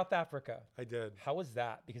from South Africa. I did. How was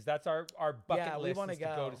that? Because that's our bucket Yeah, we list wanna is to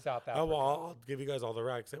go go. to South Africa. Oh well, I'll give you guys all the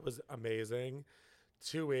recs. It was amazing.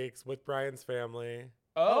 2 weeks with Brian's family.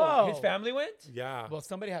 Oh, his Oh. family went? Yeah. Well,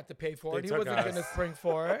 somebody had to pay for They it. He took wasn't us. going to spring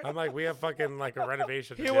for it. I'm like, we have fucking like a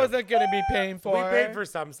renovation. to He do. wasn't going to be paying for We it. paid for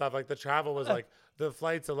some stuff. Like the travel was like the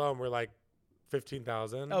flights alone were like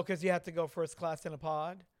 15,000. Oh, because you had to go first class in a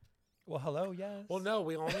pod? Well, hello, yes. Well, no,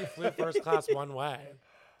 we only flew first class one way,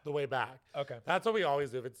 the way back. Okay. That's what we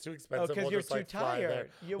always do. If it's too expensive, 'cause we'll you're just like too fly there. tired.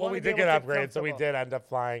 You Well, wanna we be did get able to get upgraded, so we comfortable. did end up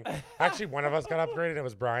flying. Actually, one of us got upgraded. It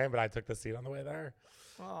was Brian, but I took the seat on the way there.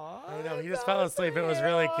 Aw, I know, he just so fell asleep. It was sweet.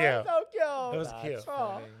 really Oh, cute. So cute. It was That's cute.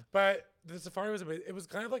 funny. But the safari was amazing. It was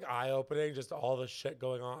kind of like eye-opening, just all the shit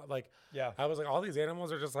going on. Like, Yeah. I was like, all these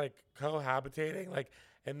animals are just like cohabitating, like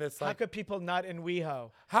in this How like. could people not in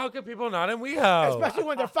WeHo? How could people not in WeHo? Especially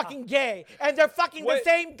when they're fucking gay and they're fucking What- the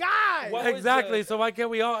same guy. what was Exactly. the- So why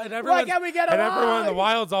can't we all? And everyone. can't we get And everyone in the along?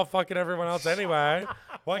 wild's all fucking everyone else anyway.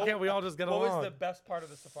 Why can't we all just get What along? was the best part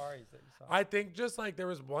of the safaris that you saw? I think just like there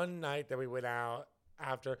was one night that we went out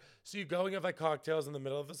after. So you go and you have like cocktails in the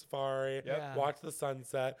middle of the safari, Yep. Yeah. watch the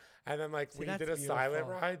sunset, and then like we that's did a silent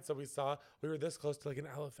beautiful. ride. So we were this close to like an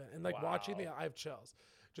elephant and like watching Wow. I have chills.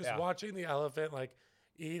 Just Yeah. watching the elephant like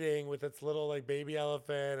eating with its little like baby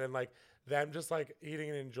elephant and like them just like eating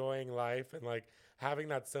and enjoying life and like having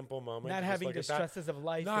that simple moment. Not to just having look the at that. stresses of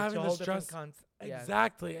life. Not It's having a the whole different stress. yes.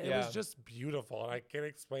 Exactly. It Yeah. was just beautiful. And I can't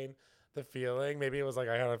explain the feeling. Maybe it was like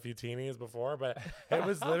I had a few teenies before, but it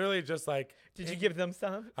was literally just like Did you give them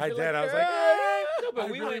some? I You're did. like, I was like, "Hey!" No, but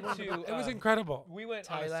I we really went wanted to. it was incredible. We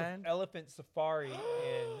went on a Thailand? elephant safari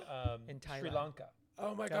in In Sri Thailand. Lanka.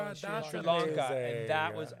 Oh my That God, was Sri that's Sri Lanka. Lanka, amazing. and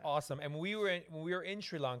that was awesome. And when we were in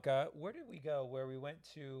Sri Lanka, where did we go? Where we went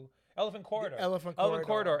to Elephant Corridor. Elephant Corridor,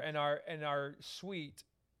 Corridor. and our suite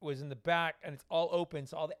was in the back, and it's all open,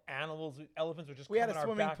 so all the elephants would just We come had a in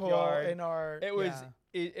swimming our pool backyard. in our. It was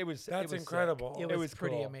yeah. it was That's it was incredible. sick. It was,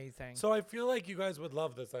 pretty cool. amazing. So I feel like you guys would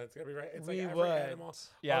love this. And it's gonna be right. It's We like every would. animal.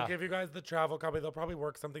 Yeah. I'll give you guys the travel copy. They'll probably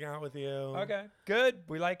work something out with you. Okay, good.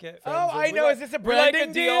 We like it. Oh, I We know. like- Is this a we like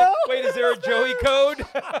branding deal? deal? Wait, is there a Joey code?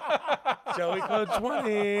 Joey code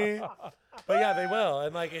 20. But yeah, they will.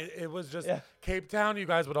 And like it was just Yeah. Cape Town. You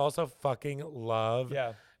guys would also fucking love.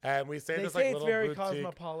 Yeah. And we stayed They this say like it's little very boutique.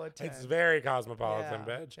 cosmopolitan. It's very cosmopolitan,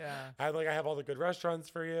 Yeah, bitch. yeah. And like I have all the good restaurants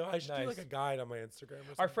for you. I should do like Nice. a guide on my Instagram.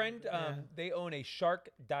 Or Our something. friend, Yeah. they own a shark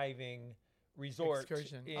diving resort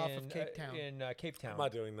Excursion in off of Cape Town. Cape Town, I'm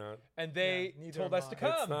not doing that. and they neither told am us to I.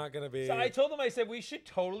 come. It's not gonna be. So I told them, I said, we should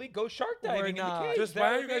totally go shark diving in the not. Cape. just That why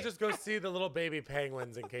don't would you guys be- just go see the little baby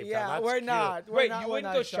penguins in Cape Town? Yeah, That's we're cute. not. We're Wait, not, you we're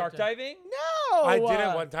wouldn't not go shark diving? No. I did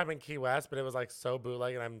it one time in Key West, but it was like so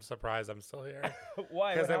bootleg, and I'm surprised I'm still here.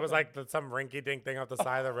 Why? Because What it was happened? like some rinky-dink thing off the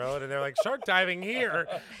side of the road, and they're like shark diving here,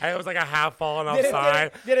 and it was like a half falling off Did it,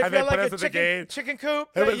 side, did it and they feel put like us a at the gate. chicken coop?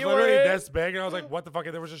 It that was you were literally in? this big, and I was like, "What the fuck?"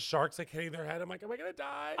 And there was just sharks like hitting their head. I'm like, "Am I gonna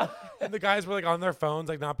die?" And the guys were like on their phones,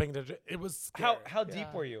 like not paying attention. It was scary. How deep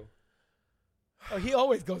Yeah. were you? Oh, he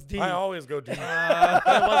always goes deep. I always go deep. It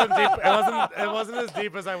wasn't deep. It wasn't as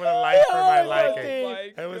deep as I would have liked for my always goes liking.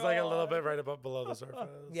 deep. It was like a little bit right above below the surface.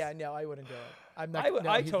 Yeah, no, I wouldn't do it. I'm not. I would. no,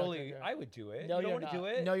 I he's not totally. gonna do it. I would do it. No, you don't you're want to do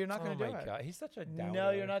not. it? No, you're not gonna do Oh my it. God, he's such a downer. No,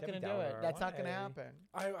 you're not Debbie gonna do it. Downer. That's not gonna Why? happen.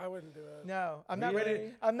 I wouldn't do it. No, I'm not ready.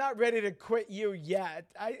 Really? I'm not ready to quit you yet.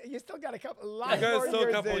 You still got a lot You guys more still a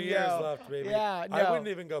years couple in years you. left, baby. Yeah, I no. wouldn't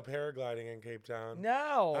even go paragliding in Cape Town.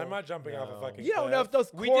 No, I'm not jumping off a fucking You don't know if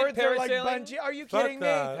cliff. those We did cords are like parasailing. bungee. Are you Fuck kidding me?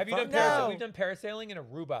 that. Have you Fuck done no. parasailing? We've done parasailing in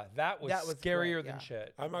Aruba. That was was scarier great, than yeah.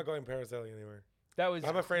 shit. I'm not going parasailing anywhere. That was.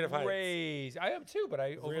 I'm afraid of heights. crazy. I am too, but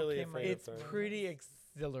I Really overcame my. afraid of It's things. pretty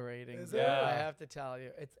exhilarating. Is though, it? I Yeah. have to tell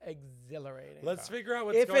you, it's exhilarating. Let's figure out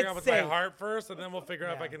what's If going it's on with safe. my heart first, and then we'll figure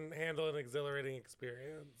out if I Yeah. can handle an exhilarating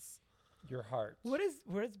experience. Your heart. What does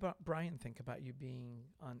Brian think about you being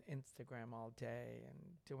on Instagram all day and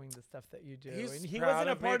doing the stuff that you do? He's And he proud wasn't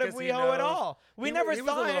a of me part of 'cause he WeHo at knows- all. We He never was saw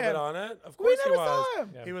a little him. bit on it. Of We course never he was. saw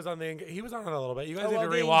him. Yeah. He was on he was on it a little bit. You guys Oh, need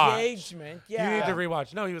well, to the rewatch. engagement. Yeah. You need to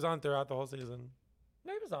rewatch. No, he was on throughout the whole season.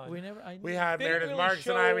 No, he was on. We never. I We knew. had Didn't Meredith really Marks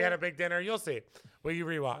and I. We show- had a big dinner. You'll see. Will you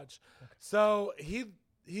rewatch? So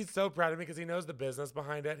he's so proud of me because he knows the business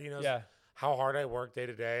behind it. He knows Yeah. how hard I work day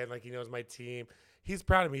to day, and like he knows my team. He's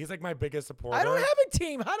proud of me. He's like my biggest supporter. I don't have a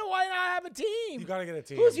team. How do I not have a team? You gotta get a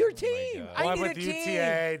team. Who's your my team? God. I Well, I'm need a with team.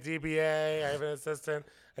 UTA, DBA. I have an assistant,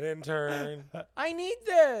 an intern. I need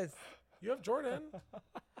this. You have Jordan.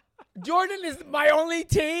 Jordan is my only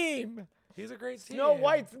team. He's a great team. Snow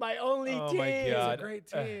White's my only Oh team. my He's a God. great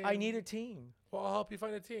team. I need a team. Well, I'll help you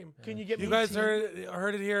find a team. Can you get You me guys a team?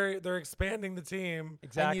 heard it here. They're expanding the team.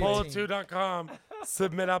 Exactly. I need a Bullet2.com.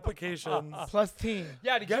 Submit applications. Plus team.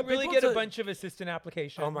 Yeah, did Get you really people get a to- bunch of assistant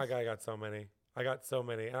applications? Oh my God, I got so many.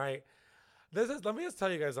 And let me just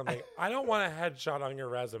tell you guys something. I don't want a headshot on your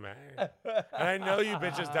resume. And I know you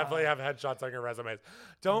bitches definitely have headshots on your resumes.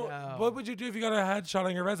 No. What would you do if you got a headshot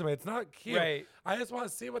on your resume? It's not cute. Right. I just want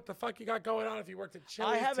to see what the fuck you got going on if you worked at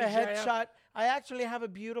Chili's. I have a TGIF. headshot. I actually have a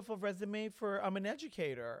beautiful resume I'm an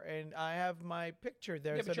educator, and I have my picture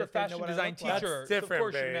there. Yeah, so but you're a that they know fashion what I design look like. teacher. That's so of different,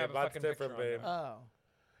 course you're gonna have babe. a That's fucking different, picture on babe. there. Oh.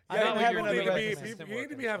 Yeah, I don't have you another need to resume. be, you need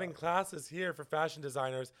to be having classes here for fashion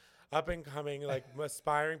designers, up and coming, like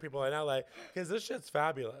aspiring people in LA, because this shit's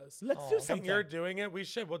fabulous. Let's do And something. you're doing it.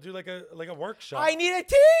 We'll do like a workshop. I need a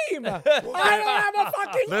team. I don't have a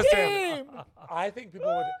fucking Listen, team. I think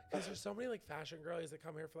people would, because there's so many like fashion girlies that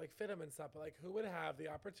come here for like fit 'em and stuff, but like who would have the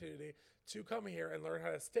opportunity to come here and learn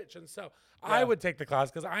how to stitch and sew? I would take the class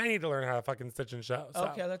because I need to learn how to fucking stitch and sew. So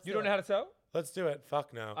Okay, let's You do don't it. know how to sew? let's do it.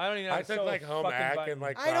 Fuck no. I don't even know how I to took sew a like home fucking ec button. and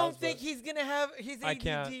like I don't class, think but he's gonna have. He's I ADD.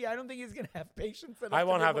 can't. I don't think he's gonna have patience enough. I to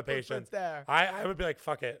won't be have able the to patience. sit there. I would be like,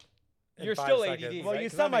 fuck it. in You're 5 still seconds. ADD. Well, right? you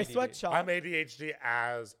 'Cause saw I'm my ADD. sweatshop. I'm ADHD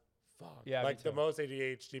as fuck. Yeah, me like the too. most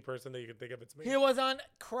ADHD person that you can think of. It's me. He was on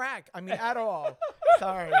crack. I mean, Adderall.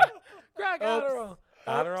 Sorry. Crack Oops. Adderall.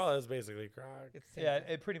 Adderall is basically crack. It's Yeah,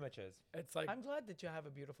 simple. it pretty much is. It's like, I'm glad that you have a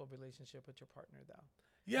beautiful relationship with your partner, though.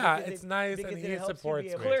 yeah, because it's it- nice because and it he helps you be supports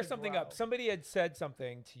able me. Clear to something grow. up. Somebody had said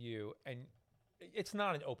something to you, and it's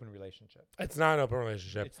not an open relationship. It's not an open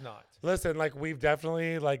relationship. It's not. Listen, like we've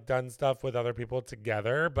definitely like done stuff with other people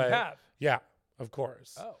together, but You have. yeah, of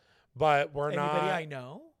course. Oh. But we're Anybody not. I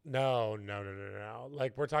know? No.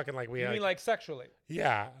 Like we're talking like we You like, mean like sexually?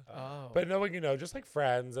 yeah. Oh. But knowing just like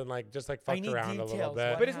friends and like just like I fucked need around a little details. bit.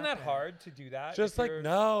 What But isn't that happened? hard to do that? Just if like you're-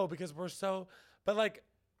 no, because we're so. But like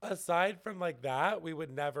aside from like that, we would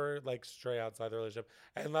never like stray outside the relationship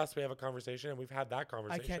unless we have a conversation, and we've had that I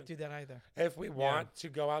conversation. can't do that either. If we want to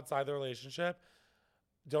go outside the relationship,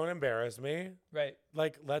 don't embarrass me. Right.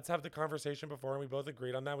 Like let's have the conversation before, and we both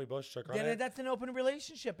agreed on that. We both shook on Then it. that's an open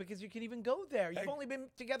relationship because you can even go there. You've Like- only been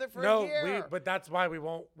together for No, a year. but that's why we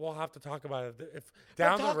won't. We'll have to talk about it if But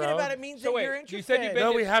down the talking road. about it means So that wait, you're you interested. said you've been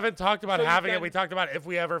No, to- we haven't talked about so you've having it. done- We talked about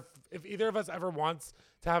if either of us ever wants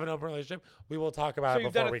to have an open relationship, we will talk about So it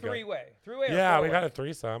you've before done we a go. three-way. Or Yeah, four-way? we've had a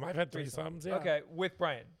threesome. I've had threesomes. Yeah. Okay, with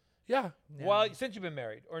Brian. Yeah. No. Well, since you've been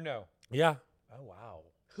married, or no? Yeah. Oh wow.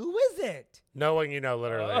 Who is it? Knowing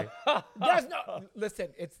literally. There's no.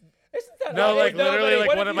 Listen, it's. Isn't that No, awkward? like, literally, like,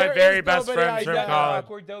 What one if of my there very is best nobody friends I from know? college.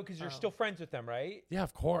 Awkward though, because you're Oh. still friends with them, right? Yeah,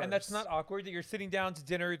 of course. And that's not awkward that you're sitting down to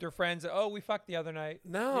dinner with your friends. Oh, we fucked the other night.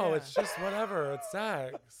 No, Yeah. it's just whatever. It's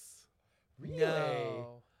sex. Really?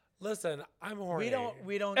 No. Listen, I'm horny.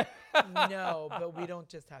 We don't. No, but we don't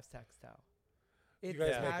just have sex though. It's guys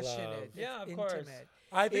make love. passionate. It's Yeah, of course. intimate.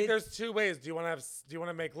 I think It's- there's two ways. Do you want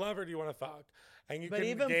to make love or do you want to fuck? And you But can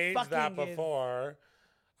even gauge that fucking is- before.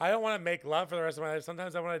 I don't want to make love for the rest of my life.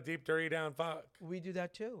 Sometimes I want to deep dirty down fuck. We do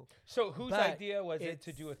that too. So whose But idea was it to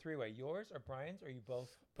it's- do a three-way? Yours or Brian's? Or you both?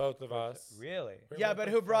 Both of us. Really? Yeah, What but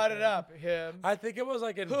the who brought fuck it is- up? Him. I think it was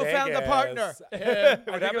like in Who Vegas. found the partner? I Him. think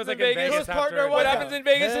it was happens like in in Vegas? Vegas. Whose partner after- was What Yeah. happens in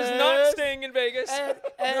Vegas is not Yes. staying in Vegas.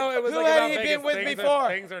 And No, it was who like had about he Vegas. been with things before?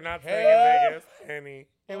 things are not staying Him. in Vegas. Penny.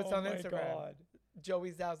 It was Oh on my Instagram. God.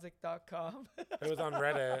 JoeyZauzig.com. It was on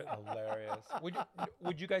Reddit. Hilarious.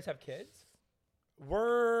 Would you guys have kids?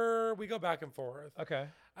 We go back and forth. Okay.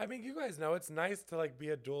 I mean, you guys know it's nice to like be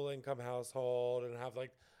a dual income household and have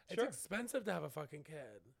like it's Sure. expensive to have a fucking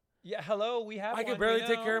kid. Yeah. Hello. We have. I can one, barely we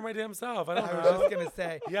take know. care of my damn self. I don't I was know. just gonna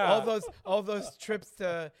say, Yeah. all those trips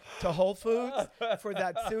to Whole Foods for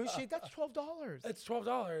that sushi, that's $12. It's $12.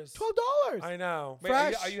 $12. I know. Wait,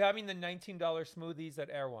 are Fresh. you having the $19 smoothies at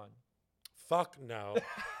Air One? Fuck no.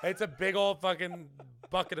 It's a big old fucking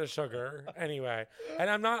bucket of sugar anyway. And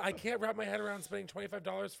I can't wrap my head around spending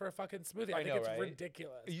 $25 for a fucking smoothie. I think know, it's right?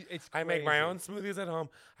 ridiculous. It's I make my crazy. own smoothies at home.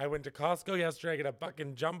 I went to Costco yesterday. I get a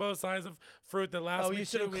fucking jumbo size of fruit that lasts Oh, me you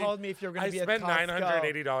should have 2 weeks. called me if you were going I to be at spent Costco.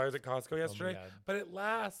 $980 at Costco yesterday, God. but it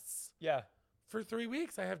lasts Yeah. for 3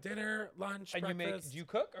 weeks. I have dinner, lunch, And breakfast. do you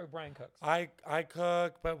cook or Brian cooks? I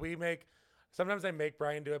cook, but we make. Sometimes I make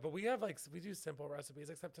Brian do it, but we do simple recipes.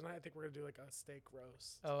 Except tonight, I think we're gonna do like a steak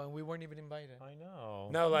roast. Oh, and we weren't even invited. I know.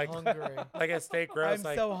 No, I'm like hungry. like a steak roast. I'm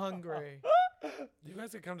like, so hungry. you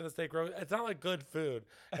guys could come to the steak roast. It's not like good food.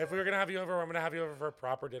 If we were gonna have you over, I'm gonna have you over for a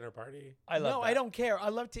proper dinner party. I love No, that. I don't care. I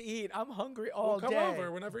love to eat. I'm hungry all Well, come day.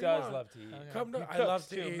 over whenever He you does want. love to eat. Okay. Come to. He I cooks, love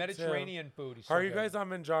to too. eat Mediterranean food. He's so Are you good. guys on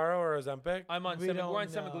Manjaro or Ozempic? I'm on. We We're don't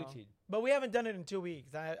on know. semaglutide. But we haven't done it in 2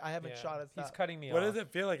 weeks. I haven't Yeah. shot us He's up. cutting me What off. does it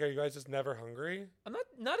feel like? Are you guys just never hungry? I'm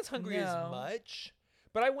not as hungry No. as much,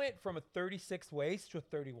 but I went from a 36 waist to a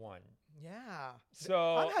 31. Yeah. So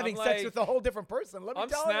I'm having like, sex with a whole different person. Let me I'm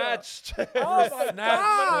tell snatched. you. Oh my Snatched.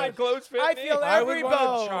 God. Clothes fit I me. feel I would every want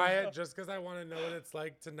bone. to try it just because I want to know what it's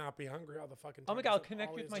like to not be hungry all the fucking time. Oh my God, I'll So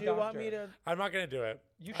connect with always my Do do- you want me doctor. to I'm not gonna do it.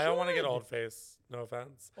 You I don't want to get should. old face. No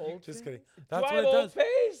offense. Old Just face? kidding. Do That's I what have it old does.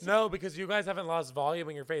 face? No, because you guys haven't lost volume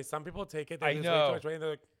in your face. Some people take it. They I lose know. way too much weight and they're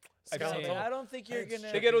like I've seen skeletal. it. I don't think you're It's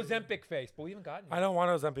gonna. They get Ozempic face, but we haven't gotten it. I don't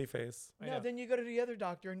want Ozempic face. I No, know. then you go to the other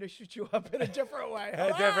doctor and they shoot you up in a different way. A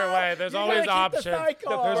different way. There's You always gotta keep the options.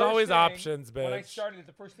 cycle. The There's first always thing, options, When I bitch. started,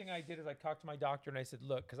 the first thing I did is I talked to my doctor and I said,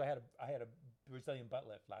 "Look, because I had a Brazilian butt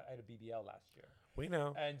lift. I had a BBL last year, We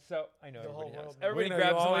know. and so I know The whole everybody knows. world knows. Everybody We know,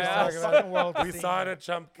 grabs you my always talk ass. about Fucking world We seen saw it it. at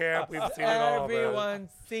Chump Camp. We've seen it all. man.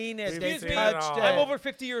 Everyone's seen it. We've They seen it touched all. it. I'm over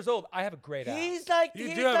 50 years old. I have a great ass. He's like You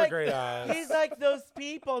he's do have a like, great ass. He's like those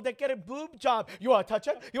people that get a boob job. You want to touch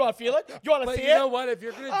it? You want to feel it? You want to But see you know it? what? If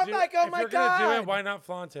you're gonna I'm do, like, oh if my you're gonna do God. it, why not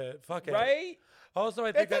flaunt it? Fuck it. right? Also,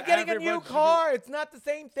 I think It's like that getting a new everyone should be- car. It's not the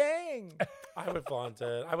same thing. I would flaunt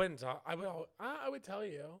it. I wouldn't talk. I would tell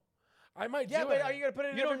you. I might Yeah, do but it. are you gonna put it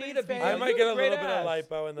in You don't need a everybody's BBL. I face? You might have get a a great little bit of ass.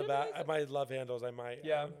 lipo in the You back. have My love handles. I might.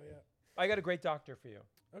 Yeah. I don't know yet. I got a great doctor for you.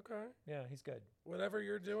 Okay. Yeah, he's good. Whatever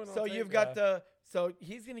you're doing. I'll So take you've it. got so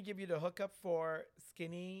he's gonna give you the hookup for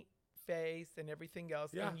skinny face and everything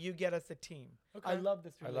else, Yeah. and you get us a team. Okay. I love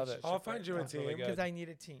this I love relationship. it. I'll find you a That's really team. good. because I need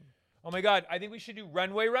a team. Oh my God, I think we should do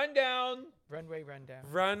runway rundown. Runway rundown.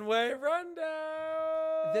 Runway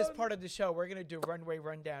rundown. This part of the show, we're gonna do runway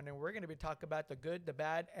rundown, and we're gonna be talking about the good, the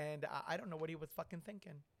bad, and I don't know what he was fucking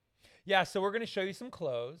thinking. Yeah, so we're gonna show you some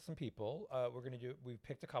clothes, some people. We've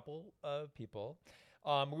picked a couple of people. We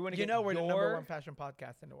want to You get know, we're the number your- one fashion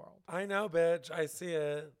podcast in the world. I know, bitch. I see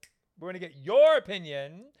it. We're going to get your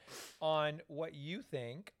opinion on what you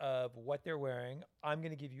think of what they're wearing. I'm going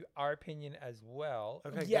to give you our opinion as well.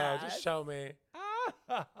 Okay, go. Yes. Just show me.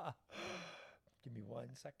 Give me 1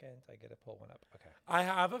 second. I got to pull one up. Okay. I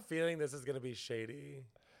have a feeling this is gonna be shady.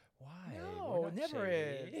 Why? No, We're not never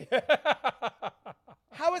shady.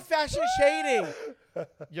 How is fashion shady?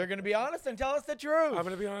 You're gonna be honest and tell us the truth. I'm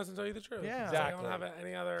gonna be honest and tell you the truth. Yeah. I Exactly. don't have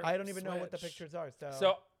any other. I don't even know what the switch. pictures are.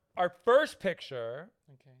 So our first picture,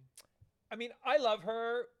 okay. I mean, I love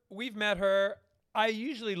her. We've met her. I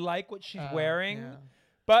usually like what she's Oh, wearing, yeah.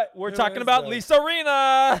 but we're Who talking is about this? Lisa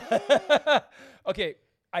Rinna. Okay,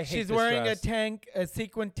 I hate She's this wearing dress. a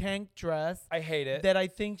sequin tank dress I hate it. that I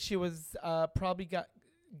think she was probably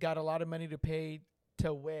got a lot of money to pay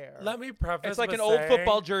to wear. Let me preface. It's like by an old saying-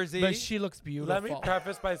 football jersey. but she looks beautiful. Let me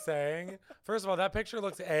preface by saying, first of all, that picture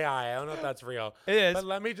looks AI. I don't know if that's real. It is. But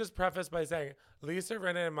let me just preface by saying, Lisa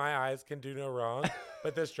Rinna in my eyes can do no wrong,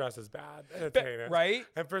 but this dress is bad and it's heinous. right?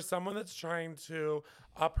 And for someone that's trying to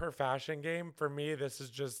up her fashion game, for me, this is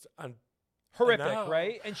just Horrific, No.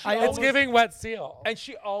 right? And she I always, it's giving wet seal. and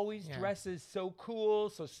she always Yeah. dresses so cool,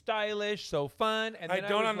 so stylish, so fun. And I then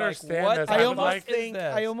don't was like, understand what this. the I I fuck would almost like- is think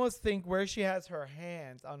this? I almost think where she has her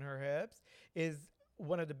hands on her hips is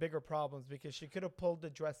one of the bigger problems because she could have pulled the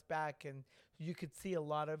dress back and you could see a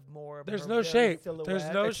lot of more. Of There's her no belly shape. silhouette. There's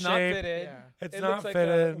no It's not shape. fitted. Yeah. It's It not looks like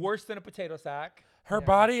fitted. worse than a potato sack, Her Yeah.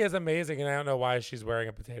 body is amazing, and I don't know why she's wearing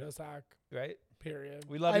a potato sack. right? Period.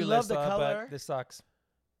 We love I you, love the Lisa, color. but this sucks.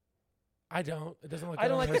 I don't. It doesn't look. I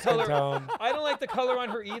don't like the color. I don't like the color on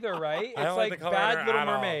her either. Right? I It's don't like like the color on Bad her Little at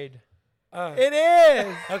all. Mermaid. It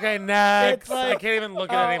is. Okay, next. I like- can't even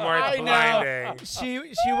look at it anymore. It's I know. blinding.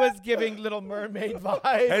 She was giving Little Mermaid vibes.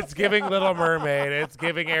 It's giving Little Mermaid. It's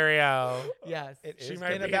giving Ariel. Yes. She in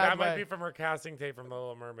might a be. bad That might way. be from her casting tape from the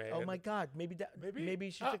Little Mermaid. Oh my God. Maybe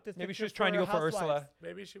she took this. Maybe she picture was trying to her go for housewives. Ursula.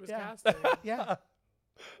 Maybe she was Yeah. casting. Yeah.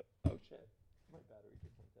 Oh shit! My battery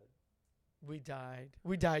just went dead.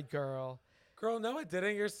 We died, girl. Girl, no, it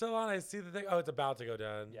didn't. You're still on. I see the thing. Oh, it's about to go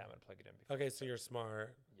down. Yeah, I'm gonna plug it in. Before. Okay, so you're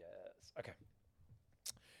smart. Yes. Okay.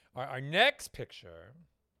 Our next picture.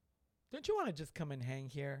 Don't you want to just come and hang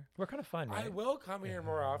here? We're kind of fun, right? I will come here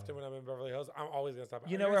more often when I'm in Beverly Hills. I'm always gonna stop.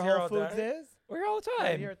 You Are know guys where here Whole all Foods day? is? We're here all the Right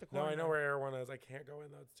time. here at the No, corner. I know where Air One is. I can't go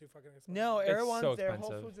in though. It's too fucking expensive. No, It's Erewhon's so there. Whole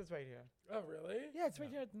expensive. Foods is right here. Oh really? Yeah, it's right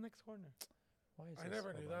here at the next corner. Why is I this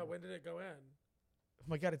never so knew low? that. When did it go in? Oh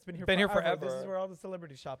my God, it's been here. Been here This forever. is where all the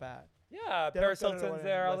celebrities shop at. Yeah, They Paris don't go to Hilton's the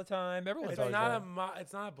there all the West- time. Everyone's It's always not there.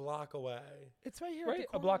 It's not a block away. It's right here. Right,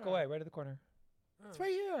 at the a block corner. away, right at the corner. It's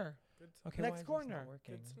right here. Good to, Okay, Next why is this corner. not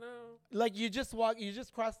working? good to know. Like you just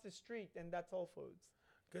cross the street, and that's Whole Foods.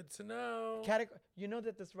 Good to know. You know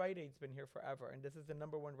that this Rite Aid's been here forever, and this is the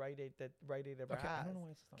number one Rite Aid that Rite Aid ever Okay, has. I don't know why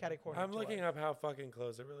it's not Catty working. corner. I'm to looking us. up how fucking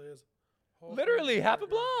close it really is. Whole Literally Foods half a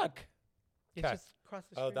Burger. block. It's Okay. just across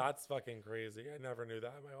the street. Oh, that's fucking crazy. I never knew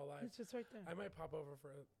that in my whole life. It's just right there. I might pop over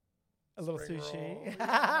for A little spring sushi. roll.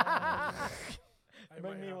 I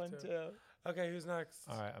might me have one to. too. Okay, who's next?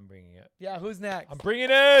 All right, I'm bringing it. Yeah, who's next? I'm bringing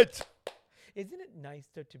it. Isn't it nice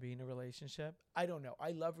though to be in a relationship? I don't know.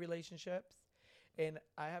 I love relationships. And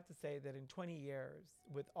I have to say that in 20 years,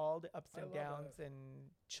 with all the ups I and love downs and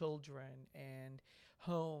children and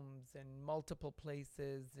homes and multiple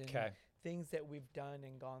places and Okay. things that we've done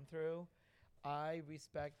and gone through, I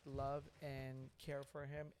respect, love, and care for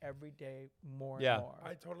him every day more Yeah. and more.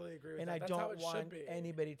 I totally agree with and that. I That's how don't it should want be.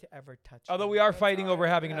 anybody to ever touch Although him. we are That's fighting how over I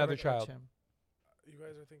having ever another touch child. him. You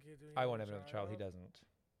guys are thinking of doing I won't have another child. He doesn't.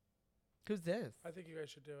 Who's this? I think you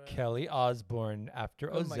guys should do it. Kelly Osbourne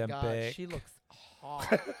after Oh my God, Ozempic. she looks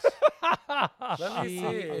hot. Let me She see.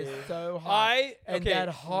 is so hot. I And okay. that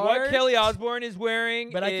What heart- Kelly Osbourne is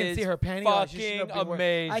wearing, But I can see is her panty line. She fucking shouldn't have been amazing.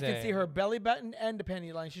 wearing, I can see her belly button and the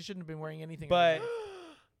panty line. She shouldn't have been wearing anything. But underneath.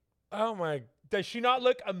 Oh my! does she not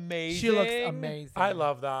look amazing? she looks amazing. I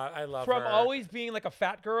love that. I love From her. always being like a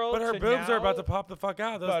fat girl, But her to boobs are about now, to pop the fuck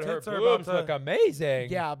out. Those But her tits are boobs about look to.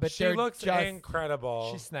 amazing. Yeah, but She they're looks just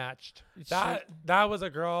incredible. She snatched, That was a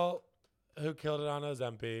girl who killed it on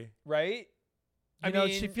Ozempic. right? You I know,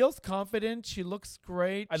 mean, she feels confident. She looks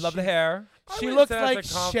great. I love the She's- hair. I She wouldn't looks say that's like a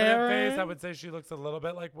confident face. I Sharon. would say she looks a little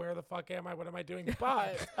bit like, where the fuck am I? What am I doing?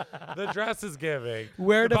 But the dress is giving.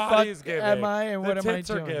 Where the body is fuck giving. am I and the what am I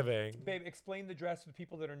tits are doing? giving. Babe, explain the dress for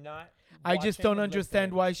people that are not. I just watching don't and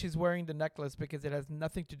understand listening. why she's wearing the necklace because it has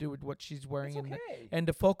nothing to do with what she's wearing. It's in okay. and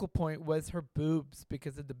the focal point was her boobs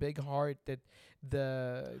because of the big heart that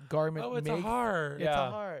the garment Oh, it's makes. a heart. It's Yeah.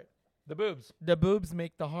 a heart. The boobs. The boobs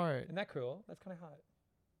make the heart. Isn't that cool? That's kind of hot.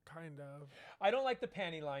 Kind of. I don't like the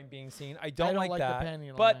panty line being seen. I don't, don't like like the that.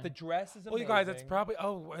 panty But line. the dress is amazing. Well, you guys, it's probably.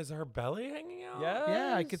 Oh, is her belly hanging out? Yes.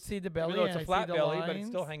 Yeah, I could see the belly. Even though it's and a I flat see the belly, but it's lines.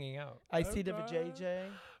 still hanging out. I see the Okay. vajayjay.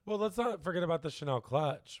 Well, let's not forget about the Chanel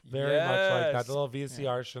clutch. Very much like that. Yes. The little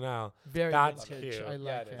VCR Chanel. Very That's vintage. cute. I Yeah,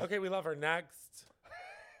 like it it. is. Okay, we love her. Next.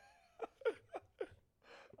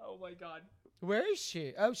 Oh my god. Where is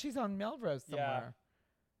she? Oh, she's on Melrose Yeah. somewhere.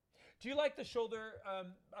 Do you like the shoulder?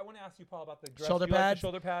 I want to ask you, Paul, about the dress. Shoulder Do you like the pads?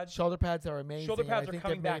 shoulder pads. Shoulder pads are amazing. Shoulder and I pads are think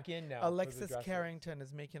coming they're back in now. for the Alexis dresses. Carrington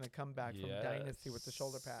is making a comeback from Dynasty with the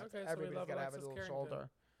shoulder Yes. pads. Okay, so we Everybody's love got to have a Alexis little Carrington. shoulder.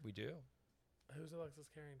 We do. Who's Alexis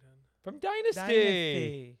Carrington? From Dynasty.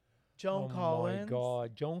 Dynasty. Joan Oh Collins. my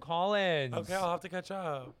god, Joan Collins. Okay, I'll have to catch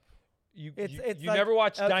up. You It's you like- never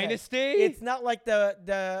watched okay. Dynasty? It's not like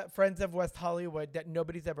the Friends of West Hollywood that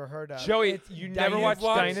nobody's ever heard of. Joey, It's you Dynasty. never watched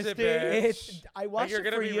watched it, Dynasty? bitch. It's I Like, watched you're it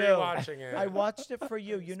gonna for be you. rewatching it. I watched it for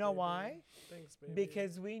you. You Thanks, know baby. why? Thanks, baby.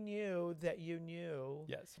 Because we knew that you knew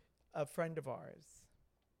Yes. a friend of ours,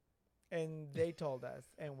 and they told us,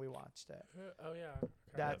 and we watched it. Oh yeah.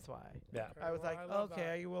 Okay. That's why. Yeah. Okay, I was well, like, love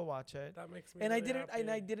okay, I will watch it. That makes me. And really happy.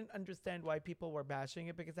 I didn't understand why people were bashing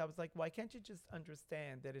it because I was like, why can't you just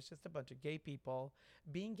understand that it's just a bunch of gay people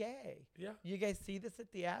being gay? Yeah. You guys see this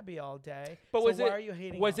at the Abbey all day. But so was why it- are you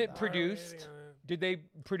hating was on it that? produced? Hating on it. Did they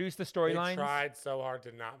produce the They storylines? tried so hard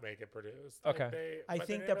to not make it produced. Okay. I but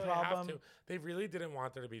they think didn't the really have problem- to. They really didn't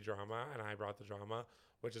want there to be drama, and I brought the drama,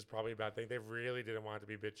 which is probably a bad thing. They really didn't want it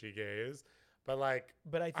to be bitchy gays. But like,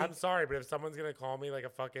 But I think I'm sorry, but if someone's gonna call me like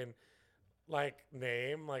a fucking like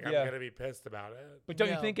name, like Yeah. I'm gonna be pissed about it. But don't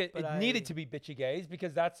you No, think it but needed I- to be bitchy gays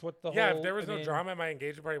because that's what the Yeah, whole. if there was I no mean, drama at my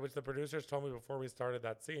engagement party, which the producers told me before we started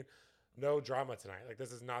that scene, no drama tonight. Like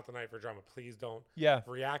this is not the night for drama. Please don't Yeah.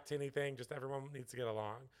 react to anything. Just everyone needs to get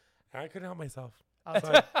along. And I couldn't help myself.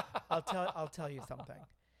 I'll tell you something.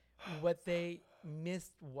 What they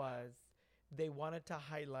missed was they wanted to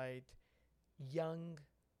highlight young,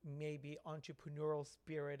 maybe entrepreneurial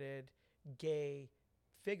spirited gay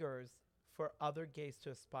figures for other gays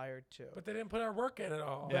to aspire to. But they didn't put our work in at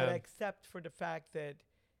all. Yeah. But except for the fact that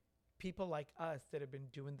people like us that have been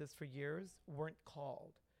doing this for years weren't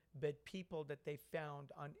called, but people that they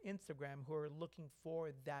found on Instagram who are looking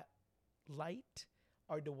for that light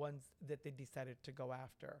are the ones that they decided to go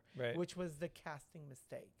after, Right. which was the casting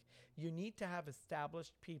mistake. You need to have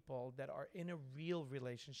established people that are in a real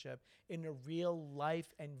relationship, in a real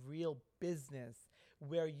life and real business,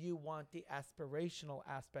 where you want the aspirational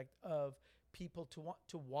aspect of people to want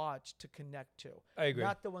to watch, to connect to. I agree.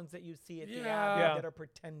 Not the ones that you see at the Yeah. Abbey Yeah. that are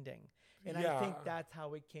pretending. And I think that's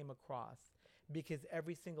how it came across, because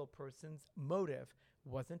every single person's motive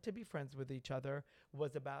wasn't to be friends with each other,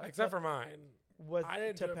 was about Except for mine. was I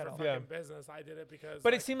didn't to do it for peddle. fucking business. I did it because.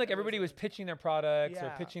 But it seemed like everybody was pitching their products or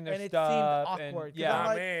Yeah. pitching their and stuff. it seemed and- awkward. 'cause yeah. I'm Not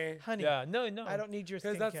like, me. honey, Yeah. No. I don't need your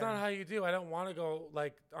Because skincare. that's not how you do. I don't want to go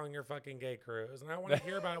like on your fucking gay cruise, and I want to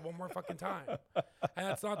hear about it one more fucking time. And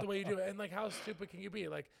that's not the way you do it. And like, how stupid can you be?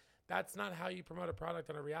 Like, that's not how you promote a product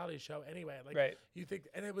on a reality show anyway. Like, Right. you think,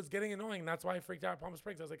 and it was getting annoying. That's why I freaked out at Palm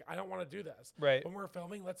Springs. I was like, I don't want to do this. Right. When we're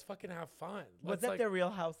filming, let's fucking have fun. was Let's, that like, their real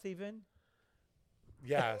house even?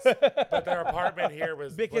 Yes, but their apartment here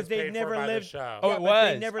was Because was they paid never for by lived- the show. Oh, Yeah, it but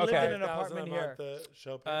was. they never Okay. lived in an 5,000 apartment a month, here. the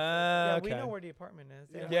show paid for. Yeah, okay. we know where the apartment is.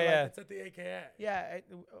 Yeah, Yeah. It's at the AKA. Yeah,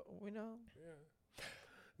 we know.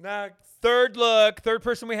 Next. Third look, third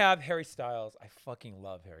person we have, Harry Styles. I fucking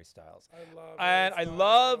love Harry Styles. I love And I Harry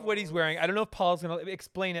love what he's Styles. wearing. I don't know if Paul's going to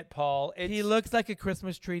explain it, Paul. He looks like a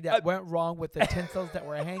Christmas tree that went wrong with the tinsels that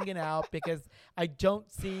were hanging out, because I don't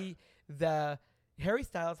see the Harry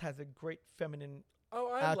Styles has a great feminine Oh,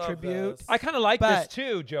 I attribute. love this. I kind of like this But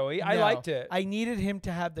too, Joey. I No, liked it. I needed him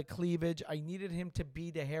to have the cleavage. I needed him to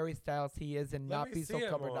be the Harry Styles he is and Let not me be so see it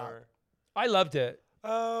covered up. more. I loved it.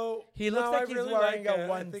 Oh, He looks no, like I he's really wearing like a it.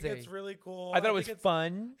 I think it's onesie. really cool. I thought it was think it's,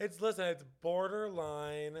 fun. Listen, it's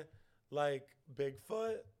borderline like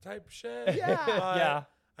Bigfoot type shit. Yeah. but Yeah.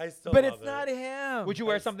 I still. But love it's not him. Would you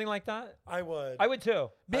wear something like that? I would. I would too.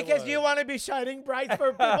 Because you want to be shining bright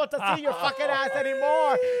for people to see your fucking ass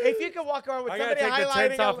anymore. If you could walk around with I gotta somebody take the highlighting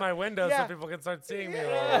tints off a- my window Yeah. so people can start seeing me a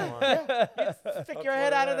Yeah. little more. Yeah. Stick your That's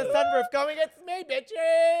head what out it of the is. sunroof going, it's me,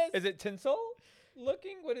 bitches. Is it tinsel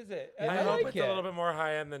looking? What is it? I I hope like it's it. a little bit more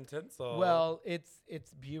high end than tinsel. Well, it's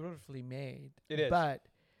beautifully made. It is.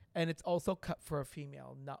 And it's also cut for a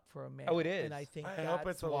female, not for a male. Oh, it is. And I think I that's hope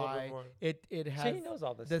it's a little bit why more. it See, has he knows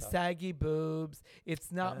all this the stuff. saggy boobs.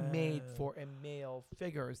 It's not made Ah. for a male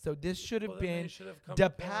figure. So this should have Well, then they been should have come the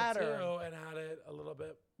with more pattern. too and had it a little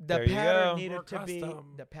bit. the There you pattern go. needed More to be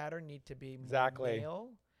custom. the pattern need to be more Exactly. male,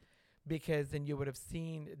 because then you would have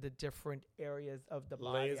seen the different areas of the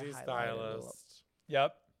body. Lazy highlighted a little. stylist.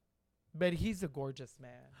 Yep. But he's a gorgeous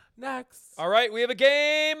man. Next. All right, we have a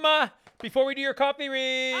game before we do your copy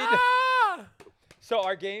read. Ah! So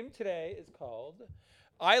our game today is called,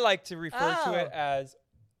 I like to refer to it Oh. as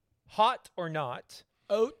hot or not.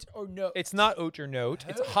 Oat or no? It's not oat or note.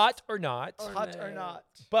 It's Oat hot or not. or hot or no. not.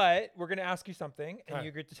 But we're going to ask you something, and Okay.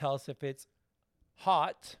 you're going to tell us if it's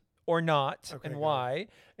hot or not Okay, and go. why.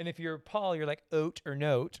 And if you're Paul, you're like oat or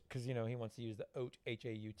note, because, you know, he wants to use the oat,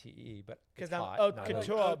 H-A-U-T-E, but it's Because I'm hot, haute not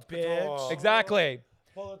couture, Haute bitch. couture. Exactly.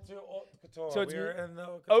 Pull it to haute couture. So it's We're in the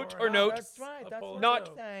haute oat couture or note. house. That's right. A That's pull what it Not-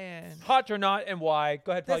 I'm saying. Hot or not and why.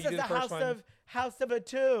 Go ahead, Paul. This You is do the a first one. house of a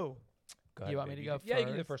two. Go ahead, You want me baby. to go Yeah, you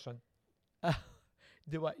can do the first? first one.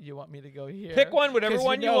 You want me to go here? Pick one, whatever 'Cause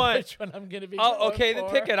one you know want. Which one I'm gonna be? Oh, going okay, then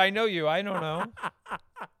for. pick it. I know you. I don't know.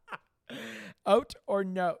 Oat or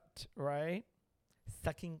note, right?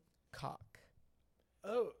 Sucking cock.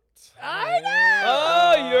 Oat. I know!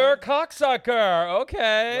 Oh, you're a cocksucker. Love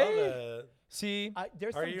Okay. it. See,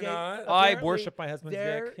 There's Are some you gay, not? I apparently worship my husband's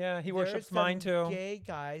there- dick. Yeah, he there's worships mine some too. Gay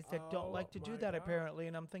guys that don't like to Oh do my that God. apparently,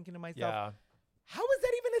 and I'm thinking to myself, Yeah. how is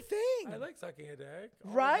that even a thing? I like sucking a dick.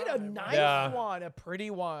 all the right, a time. nice Yeah. one, a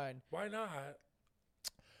pretty one. Why not?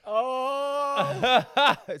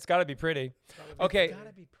 Oh, It's got to be pretty. It's gotta be Okay. it's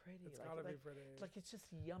gotta be pretty. It's like, gotta be like- pretty. Like it's just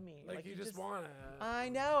yummy. Like you just want it. I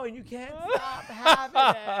know, and you can't stop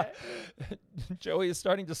having it. Joey is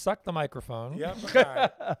starting to suck the microphone. Yep. Okay.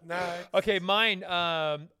 Next. Okay, mine,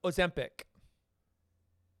 Ozempic.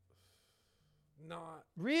 Not.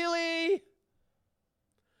 Really?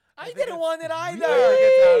 I didn't want it I either. think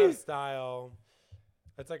it's out of style.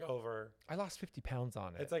 It's like over. I lost 50 pounds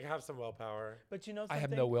on it. It's like have some willpower. But you know I something?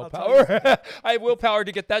 have no I'll tell you something. willpower. I have willpower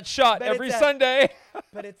to get that shot But every it's a- Sunday.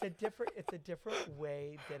 But it's a different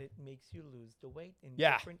way that it makes you lose the weight in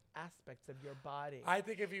Yeah. different aspects of your body. I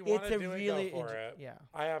think if you want It's to a do really it, go for it. yeah.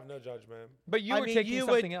 I have no judgment. But you I were mean, taking you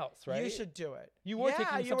something would- else, right? You should do it. You were yeah,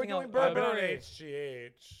 taking you were something doing else. I've been on Burberry.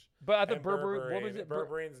 HGH. But at the and Burberry, what was it?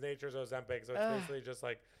 Burberry's Nature's Ozempic, so it's basically just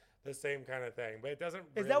like the same kind of thing. But it doesn't.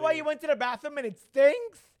 Is that why you went to the bathroom and it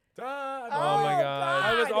stinks? Duh, Oh no. my God.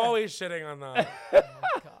 I was always shitting on that. Oh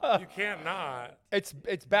my God. You can't not. It's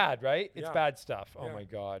bad, right? It's Yeah. bad stuff. Oh Yeah. my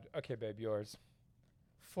God. Okay, babe, yours.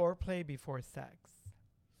 Foreplay before sex.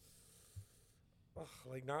 Ugh,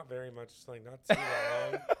 like not very much, like not too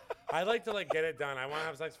long. I like to like get it done. I want to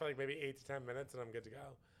have sex for like maybe 8 to 10 minutes, and I'm good to go.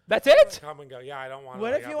 That's it? Come and go. Yeah, I don't want.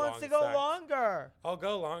 What like, if he have wants to long go sex. longer? I'll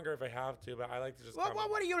go longer if I have to, but I like to just. What, come.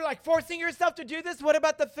 what are you like forcing yourself to do this? What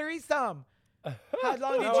about the threesome? How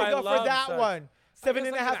long did No, you I go for love that sex. one? Seven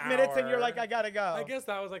guess and a like half an minutes, and you're hour. like, I gotta go. I guess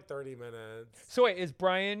that was like 30 minutes. So wait, is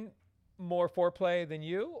Brian more foreplay than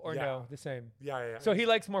you, or Yeah. no? The same. Yeah. So he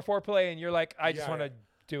likes more foreplay, and you're like, I just Yeah, want to yeah.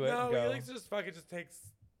 do it No, and go. he likes to just fuck it. Just takes.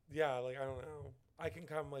 Yeah, like I don't know. I can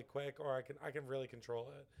come like quick, or I can really control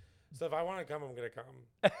it. So if I want to come, I'm gonna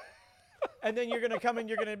come. And then you're gonna come and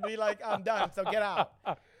you're gonna be like, I'm done, so get out.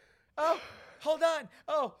 Oh, hold on.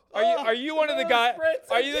 Oh, Are you one of the guys?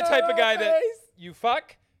 Are you the type of guy that you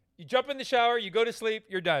fuck, you jump in the shower, you go to sleep,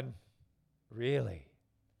 you're done? Really?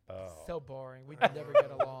 Oh. So boring. We'd never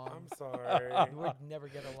get along. I'm sorry. We'd never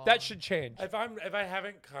get along. That should change. If I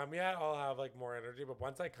haven't come yet, I'll have like more energy. But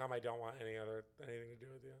once I come, I don't want anything to do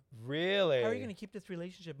with you. Really? How are you gonna keep this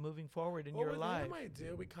relationship moving forward in your with life? him I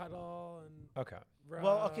do. We cuddle and Okay. rub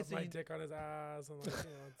Well, okay, so my you- dick on his ass and like it's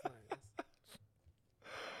nice.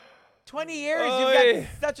 20 years. Oy. You've got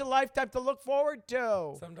such a lifetime to look forward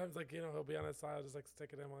to. Sometimes like he'll be on his side, I'll just like stick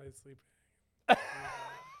it in while he's sleeping.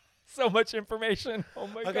 So much information. Oh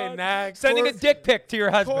my God. Okay, next. Sending a dick pic to your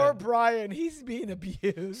Poor husband. Brian. He's being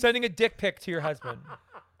abused. Sending a dick pic to your husband.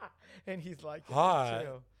 And he's like, it Hot.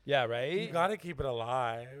 too. Yeah, You right? gotta keep it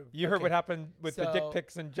alive. You heard Okay, what happened with the dick so-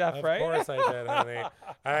 pics and Jeff, Of right? course I did, honey.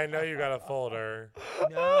 I know you got a folder.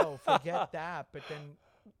 No, forget that. But then,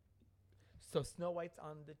 so Snow White's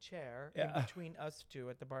on the chair Yeah. in between us two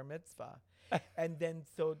at the bar mitzvah. And then,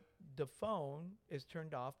 so the phone is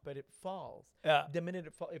turned off, but it falls. Yeah. The minute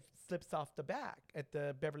it slips off the back at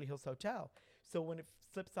the Beverly Hills Hotel. So when it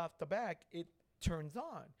slips off the back, it turns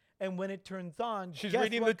on. And when it turns on, She's guess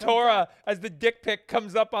reading what the comes Torah up? as the dick pic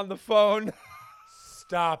comes up on the phone.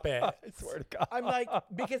 Stop it. I swear to God. I'm like,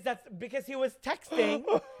 because he was texting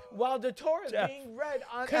while the Torah is Jeff. being read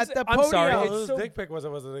on 'Cause at the I'm podium. sorry, Well, it's whose so- dick pic was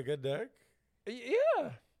it? Was it a good dick?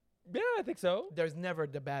 Yeah. Yeah, I think so. There's never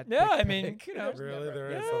the bad. Yeah, dick I mean, pic. you know. There's Really, never-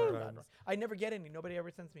 there is never the bad sometimes. one. I never get any. Nobody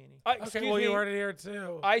ever sends me any. Excuse Okay, well, me. you already here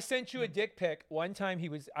too. I sent you a dick pic one time.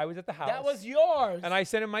 I was at the house. That was yours. And I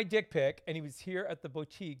sent him my dick pic, and he was here at the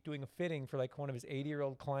boutique doing a fitting for like one of his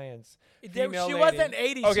 80-year-old clients. Female She lady. wasn't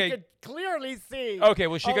 80. Okay. She could clearly see. Okay,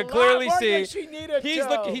 well, she a could lot clearly more see. than she needed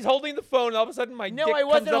to. He's holding the phone, and all of a sudden my No, dick I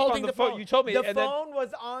wasn't comes up holding on the phone. You told me. The and then phone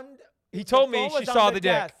was on. he told the me phone she was on saw the dick.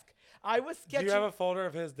 desk. I was Do sketching. you have a folder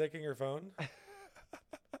of his dick in your phone?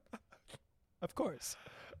 Of course.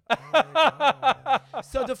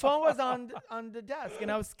 So the phone was on the desk,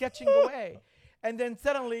 and I was sketching away, and then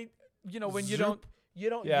suddenly, when you don't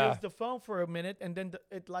Yeah. use the phone for a minute, and then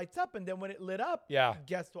it lights up, and then when it lit up, Yeah.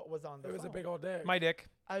 guess what was on the It was a phone? big old dick. My dick.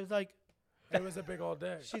 I was like, It was a big old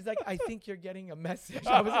dick. she's like, I think you're getting a message.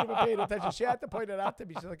 I wasn't even paying attention. She had to point it out to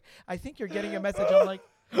me. She's like, I think you're getting a message. I'm like,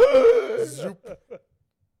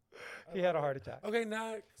 He had a heart attack. Okay,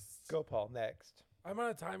 next. Go, Paul. Next. I'm on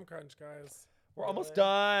a time crunch, guys. We're almost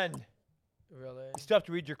done. really? You still have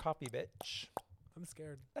to read your copy, bitch. I'm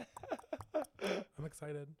scared. I'm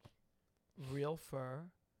excited. Real fur?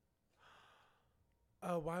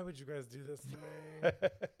 Oh, why would you guys do this to me?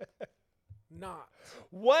 Not.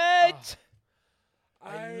 What?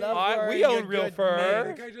 I I love wearing we a own real good fur. I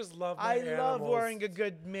mink. think I just love my I animals. love wearing a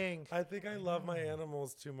good mink. I think I love my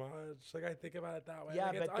animals too much. Like I think about it that way. Yeah,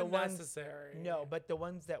 like, but it's the ones- unnecessary. No, but the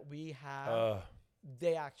ones that we have,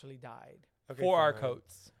 they actually died. Okay, For our fine.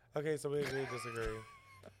 coats. Okay, so we agree to disagree.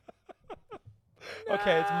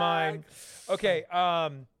 Okay, it's mine. Okay.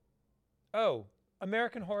 Oh,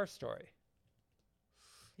 American Horror Story.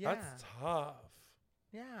 Yeah. That's tough.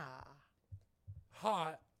 Yeah.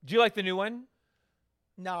 Hot. Do you like the new one?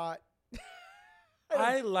 Not.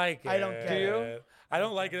 I like it. I don't get Do you? it. I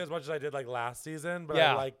don't like it as much as I did like last season, but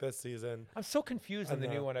Yeah. I like this season. I'm so confused I in the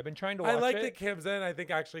new know. one. I've been trying to watch I like it. that Kim's in. I think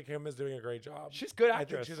actually Kim is doing a great job. She's a good I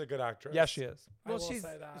think actress. she's a good actress. Yeah, she is. Well, I will she's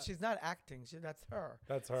say that. she's not acting. That's her.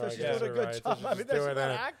 That's her. So I she's guess doing a you're good right. So job. she's I mean, just that's doing not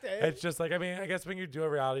it. acting. It's just like, I mean, I guess when you do a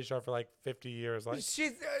reality show for like 50 years, like she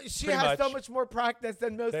Pretty has so much. much more practice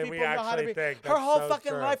than most Than people we know how to actually be. think. Her That's whole so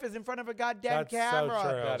fucking true. life is in front of a goddamn That's so camera.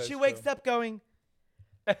 true. That is She true. wakes up going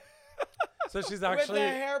so she's with actually the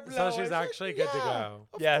hair so blower. she's actually good to go.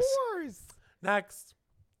 Of Yes. course. Next.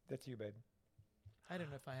 That's you, babe. I don't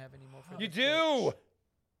know if I have any more. For You this do. bitch.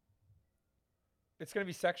 It's gonna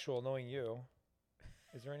be sexual, knowing you.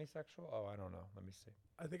 Is there any sexual? Oh, I don't know. Let me see.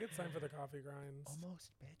 I think it's time for the coffee grinds.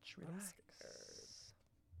 Almost, bitch. Relax.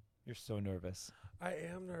 You're so nervous. I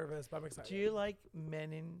am nervous, but I'm excited. Do you like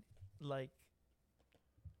men in like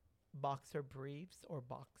boxer briefs or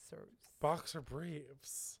boxers? boxer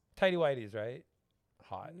briefs? Tighty whities, right?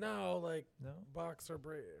 Hot. No, like No. boxer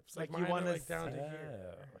briefs. Like Like you mine are wanna like down to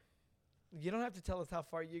here. You don't have to tell us how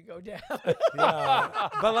far you go down. Yeah,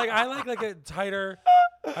 but like I like a tighter.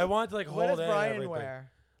 I want to like What hold does in Brian everything.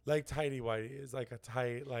 wear? Like tighty whitey is like a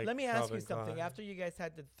tight like. Let me ask you Calvin something. Klein. After you guys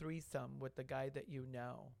had the threesome with the guy that you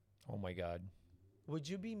know, Oh my God. would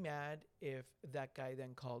you be mad if that guy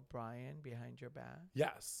then called Brian behind your back?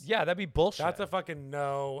 Yes. Yeah, that'd be bullshit. That's a fucking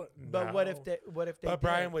no. But what if they? What if they? But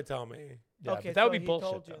Brian did? would tell me. Yeah, Okay, but that would so be he bullshit.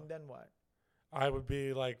 told you, though. and then what? I would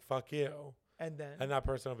be like, "Fuck you," And then and that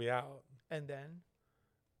person will be out, and then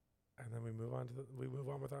and then we move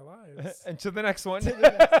on with our lives And to the next one.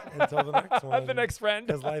 until the next one. The next friend.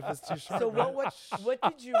 because life is too short. so right? what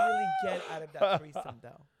did you really get out of that threesome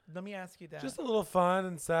though? Let me ask you that. Just a little fun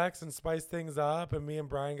and sex and spice things up, and me and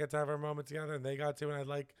Brian get to have our moment together, and they got to,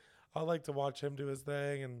 and I like to watch him do his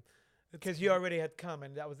thing, and because you already had come,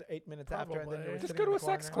 and that was 8 minutes after, and then you Probably. were Just sitting go in to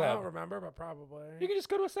the a sex corner. I club. don't remember, but probably. You can just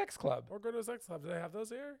go to a sex club. Or go to a sex club. Do they have those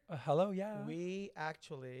here? Hello, yeah. We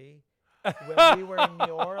actually, when we were in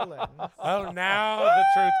New Orleans. Oh, now the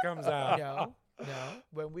truth comes out. No.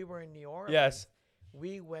 When we were in New Orleans, Yes.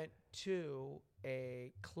 we went to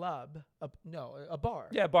a club. A bar.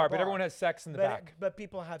 Yeah, bar, but everyone has sex in the back But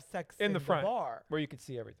people have sex In the front. bar. where you can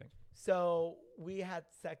see everything. So we had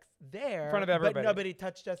sex there, front of but everybody. nobody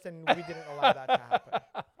touched us, and we didn't allow that to happen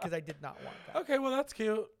because I did not want that. Okay, well that's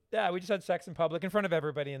cute. Yeah, we just had sex in public in front of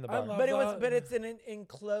everybody in the I bar. love But it was, that. but it's an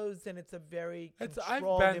enclosed, and it's a very I've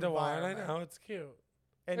controlled been to one. I environment. know it's cute.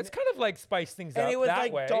 And, It's kind of like spice things and up it was that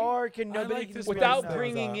like way dark, and I nobody like can this really without things know.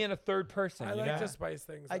 bringing up. in a third person. I you like know? to spice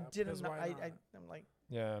things I up. 'cause didn't. why not?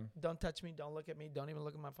 Yeah. Don't touch me. Don't look at me. Don't even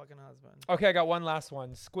look at my fucking husband. Okay, I got one last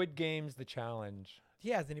one. Squid Games: The Challenge. He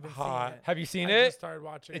hasn't even Hot. seen it. Have you seen I it? just started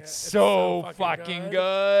watching It's it. so fucking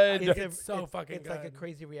good. It's so fucking It's like a good.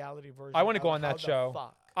 crazy reality version. I want to of go on how that the show.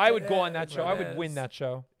 fuck. I would go on It that is, show. it I would win is. that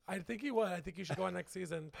show. I think you would. I think you should go on next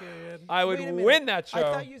season. Period. I would Wait a minute. win that show. I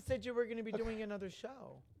thought you said you were going to be doing another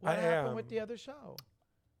show. What I happened am. with the other show?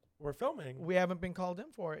 We're filming. We haven't been called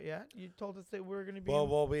in for it yet. You told us that we were going to be. Well,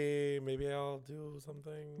 we'll be. Maybe I'll do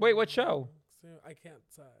something. Wait, what show? Soon. I can't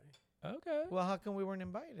say. Okay. well, how come we weren't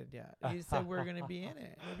invited yet? You said we were going to be in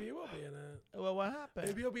it. Maybe you will be in it. Well, what happened?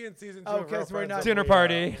 Maybe you'll be in season 2. Oh, of Real 'cause we're Friends not- of Dinner WeHo.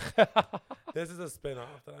 party. This is a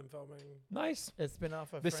spin-off that I'm filming. Nice. It's been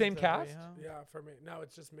off of The same Friends of cast? WeHo? Yeah, for me. No,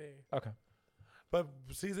 it's just me. Okay. But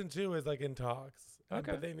season 2 is like in talks.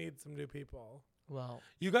 Okay. But they need some new people. Well,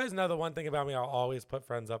 You guys know the one thing about me, I'll always put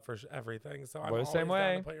friends up for everything. So I'm We're the always same down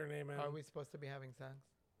way. to put your name in. are we supposed to be having sex?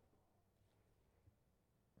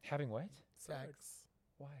 Having what? Sex.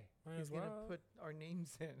 Why? Might He's as going to well. put our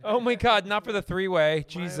names in. Oh my God! Not for the three-way. as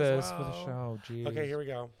Jesus, for the well. show. Jeez. Okay, here we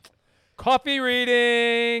go. Coffee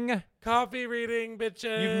reading. Coffee reading,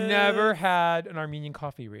 bitches. You've never had an Armenian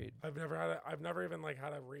coffee read, I've never had a, I've never even like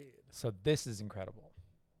had a read. so this is incredible.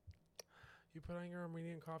 You put on your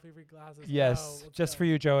Armenian coffee read glasses. Yes, Let's just go. for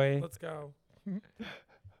you, Joey. Let's go.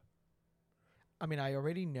 I mean, I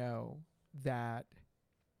already know that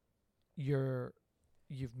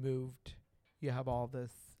you've moved, you have all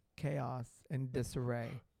this chaos and disarray.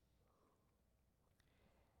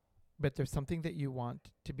 But there's something that you want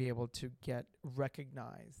to be able to get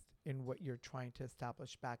recognized in what you're trying to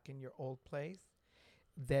establish back in your old place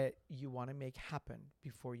that you want to make happen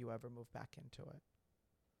before you ever move back into it.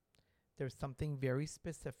 There's something very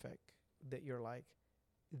specific that you're like,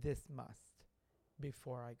 this must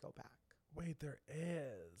before I go back. Wait, there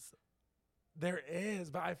is. There is,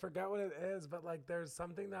 but I forgot what it is. But like, there's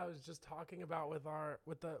something that I was just talking about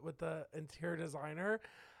with the interior designer.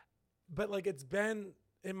 But like, it's been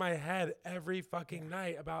in my head every fucking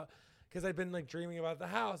night about, because I've been like dreaming about the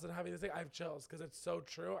house and having this thing. I have chills because it's so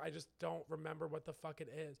true. I just don't remember what the fuck it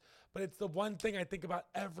is. But it's the one thing I think about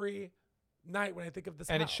every night when I think of this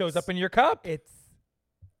And house. it shows up in your cup. Is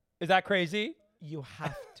that crazy? you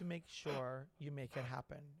have to make sure you make it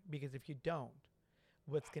happen, because if you don't,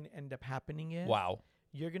 what's going to end up happening is Wow.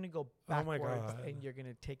 you're going to go Oh my backwards God. and you're going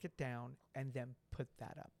to take it down and then put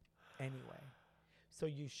that up anyway. So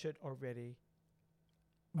you should already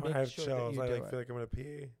make I have sure chills. that I you do like it. feel like I'm gonna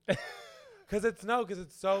pee. Because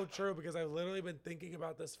it's so true. Because I've literally been thinking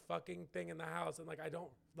about this fucking thing in the house, and like I don't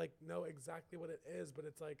like know exactly what it is, but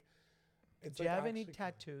it's like. It's Do you like have any actually-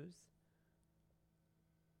 tattoos?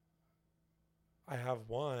 I have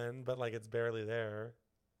one, but like it's barely there.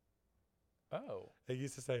 Oh. It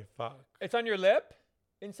used to say "fuck." It's on your lip?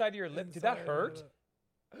 Inside of your lip? Did that Inside hurt?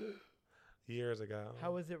 the- Years ago.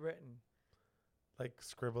 How is it written? Like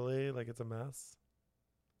scribbly, like it's a mess.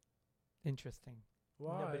 Interesting.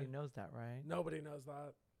 Why? Nobody knows that, right? Nobody knows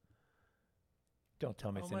that. Don't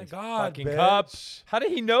tell me Oh it's in my his God, fucking bitch. cup. How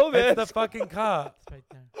did he know this? It's the fucking cup. It's right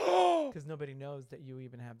there. Because nobody knows that you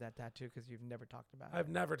even have that tattoo because you've never talked about I've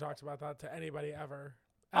it. never talked about that to anybody ever.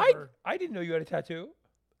 I Ever. didn't know you had a tattoo.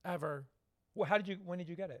 Ever. Well, when did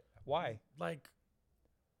you get it? Why? Like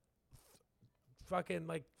fucking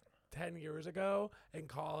like 10 years ago in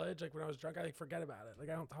college, like when I was drunk, I like forget about it. Like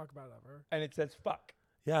I don't talk about it ever. And it says fuck,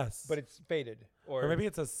 Yes. but it's faded. or maybe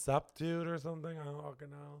it's a subdude or something. I don't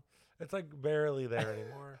fucking know. It's like barely there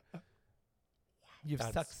anymore. You've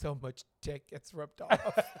That's- sucked so much dick, it's rubbed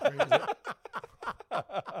off.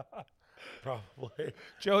 Probably.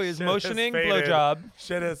 Joey is Shit has motioning faded. blowjob.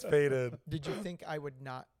 Shit has faded. Did you think I would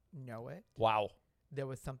not know it? Wow. There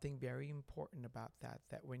was something very important about that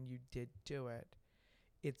when you did do it,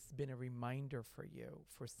 it's been a reminder for you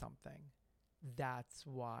for something. That's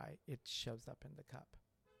why it shows up in the cup.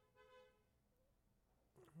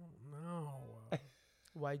 No.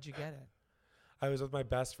 Why'd you get it? I was with my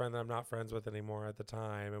best friend that I'm not friends with anymore at the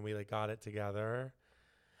time, and we like got it together.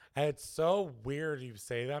 And it's so weird you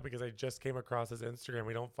say that because I just came across his Instagram.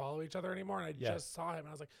 We don't follow each other anymore, and I Yeah. just saw him, and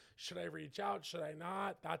I was like, should I reach out? Should I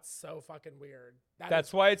not? That's so fucking weird.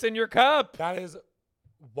 That's why it's in your cup. That is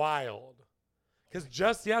wild. Because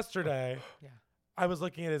just yesterday, Yeah. I was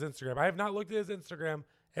looking at his Instagram. I have not looked at his Instagram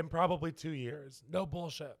in probably 2 years. No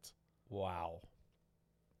bullshit. Wow.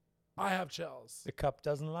 I have chills. The cup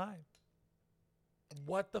doesn't lie.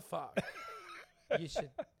 What the fuck?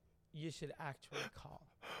 You should actually call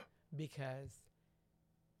because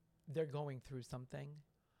they're going through something.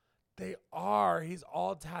 They are. He's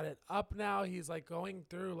all tatted up now. He's like going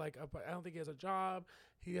through like I don't think he has a job.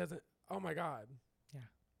 He hasn't. Oh my God.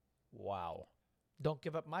 Wow. Don't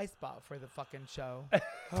give up my spot for the fucking show.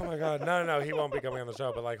 Oh my God. No. He won't be coming on the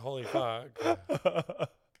show. But like, holy fuck.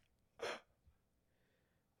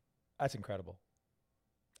 That's incredible.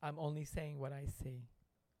 I'm only saying what I see.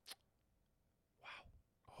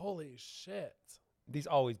 Holy shit. These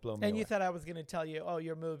always blow me And you away. thought I was going to tell you, oh,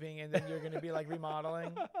 you're moving and then you're going to be like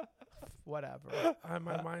remodeling. Whatever.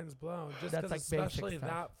 My mind's blown. Just That's because like basic especially stuff.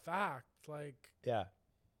 that fact. Like, Yeah.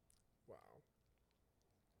 wow.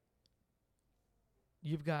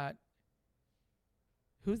 You've got,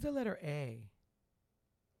 who's the letter A?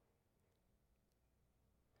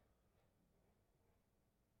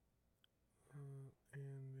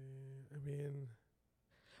 I mean,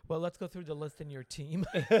 Well, let's go through the list in your team.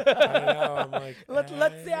 I know. I'm like, Let's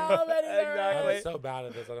see how many there are. I'm so bad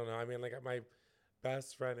at this. I don't know. I mean, like my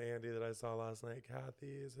best friend Andy that I saw last night, Kathy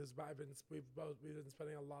is his. We've been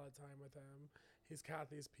spending a lot of time with him. He's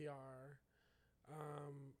Kathy's PR.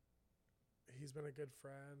 He's been a good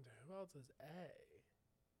friend. Who else is A?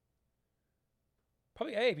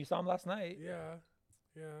 Probably A if you saw him last night. Yeah.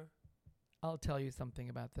 I'll tell you something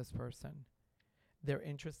about this person. They're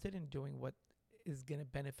interested in doing what is going to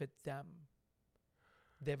benefit them.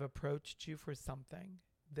 They've approached you for something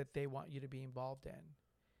that they want you to be involved in.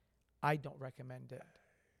 I don't recommend it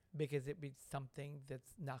because it'd be something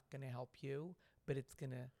that's not going to help you, but it's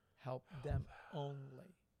going to help them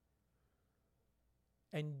only.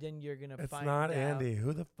 And then you're going to It's find not out. Andy.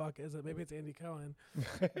 Who the fuck is it? Maybe it's Andy Cohen.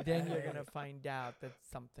 Then you're going to find out that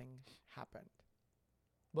something happened.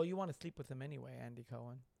 Well, you want to sleep with him anyway, Andy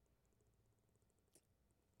Cohen.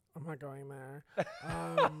 I'm not going there.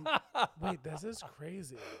 Wait, this is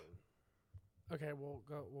crazy. Okay, we'll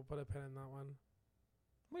go. We'll put a pin in that one.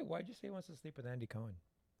 Wait, why'd you say he wants to sleep with Andy Cohen?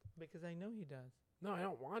 Because I know he does. No, I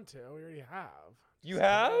don't want to. We already have. You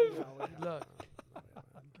have? Look.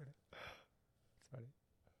 Funny.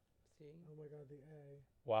 See? Oh my God, the A.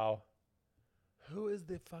 Wow. Who is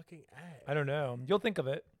the fucking A? I don't know. You'll think of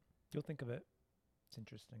it. It's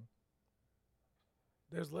interesting.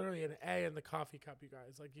 There's literally an A in the coffee cup, you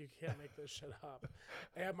guys. Like, you can't make this shit up.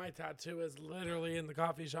 And my tattoo is literally in the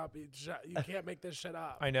coffee shop. You can't make this shit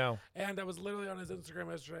up. I know. And I was literally on his Instagram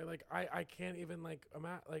yesterday. Like, I can't even, like,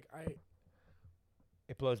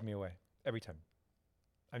 It blows me away every time.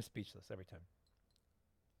 I'm speechless every time.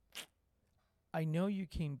 I know you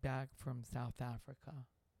came back from South Africa.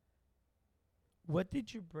 What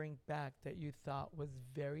did you bring back that you thought was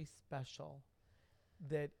very special?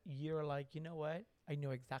 That you're like, you know what? I know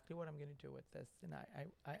exactly what I'm going to do with this, and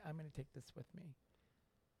I'm going to take this with me.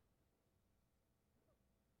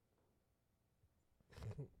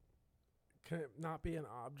 Can it not be an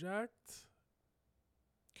object?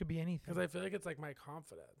 Could be anything. Because I feel like it's like my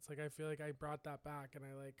confidence. Like, I feel like I brought that back, and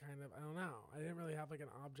I like kind of, I don't know. I didn't really have like an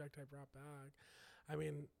object I brought back. I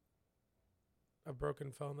mean, a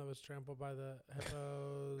broken phone that was trampled by the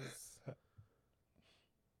hippos.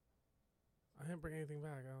 I didn't bring anything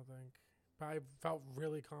back, I don't think. But I felt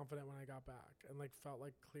really confident when I got back, and like felt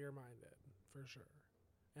like clear-minded for sure,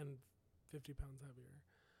 and 50 pounds heavier.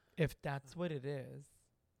 If that's what it is,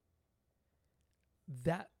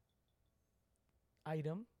 that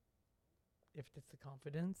item, if it's the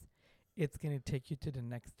confidence, it's going to take you to the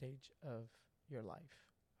next stage of your life,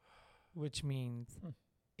 which means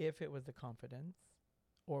if it was the confidence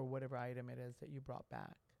or whatever item it is that you brought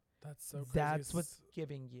back, That's so crazy. that's what's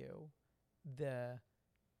giving you the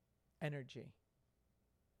energy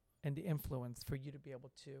and the influence for you to be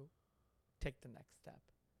able to take the next step,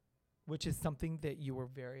 which is something that you were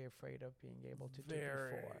very afraid of being able to do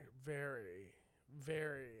before. Very.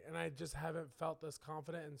 And I just haven't felt this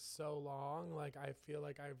confident in so long. Like, I feel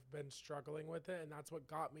like I've been struggling with it, and that's what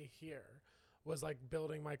got me here, was like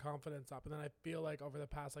building my confidence up. And then I feel like over the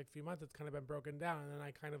past like few months, it's kind of been broken down. And then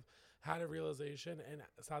I kind of had a realization in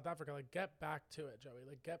South Africa, like, get back to it, Joey.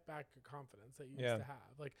 Like, get back your confidence that you used to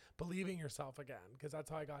have. Like, believing yourself again. Because that's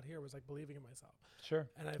how I got here, was like believing in myself. Sure.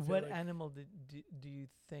 And I feel What like animal do you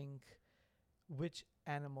think, which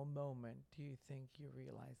animal moment do you think you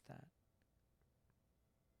realized that?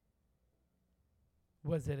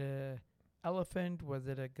 Was it a elephant? Was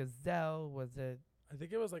it a gazelle? Was it I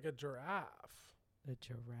think it was like a giraffe. a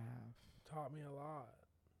giraffe? Taught me a lot.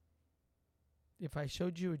 If I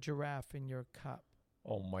showed you a giraffe in your cup,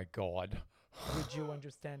 Oh my God. would you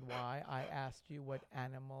understand why I asked you what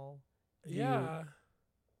animal? Yeah.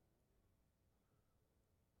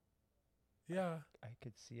 I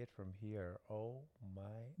could see it from here. Oh my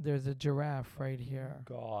There's a giraffe right here.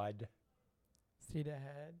 God. See the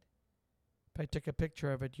head? If I took a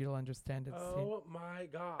picture of it, you'll understand it. Oh my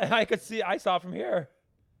God. I saw it from here.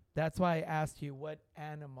 That's why I asked you what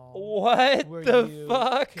animal What were the you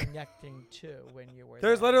fuck? connecting to when you were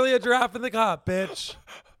There's there. literally a giraffe in the cup, bitch.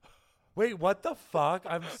 Wait, what the fuck?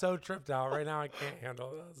 I'm so tripped out right now. I can't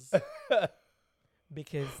handle this.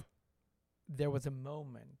 Because there was a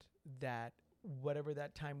moment that whatever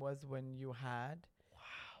that time was when you had,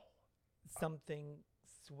 something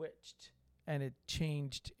switched and it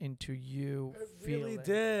changed into you It feeling. really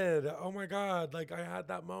did. Oh my God. Like, I had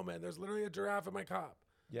that moment. There's literally a giraffe in my cup.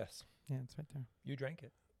 Yes. Yeah, it's right there. You drank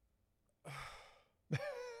it.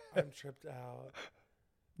 I'm tripped out.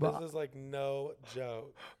 Well, This is like no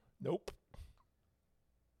joke. Nope.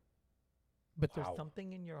 but there's Wow.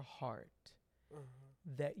 something in your heart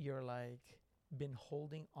that you're like been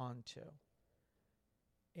holding on to,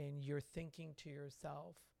 and you're thinking to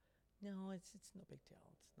yourself, no, it's no big deal,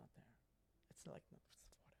 it's not there, it's like, no,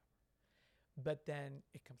 it's whatever. But then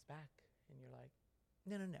it comes back and you're like,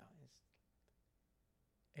 no, it's,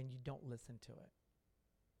 and you don't listen to it.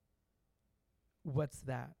 What's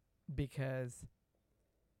that? Because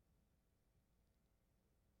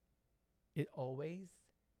it always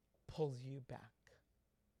pulls you back.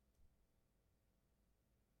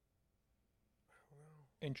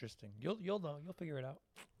 Interesting. You'll know. You'll figure it out.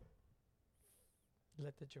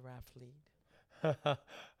 Let the giraffe lead.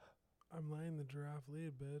 I'm letting the giraffe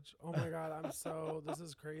lead, bitch. Oh my God. This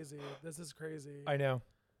is crazy. This is crazy. I know.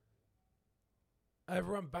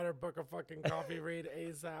 Everyone better book a fucking coffee read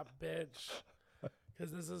ASAP, bitch.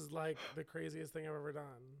 Because this is like the craziest thing I've ever done.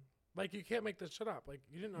 Like, you can't make this shit up. Like,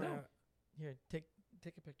 you didn't know No. that. Here, take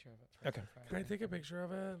a picture of it. Okay. Can I take a picture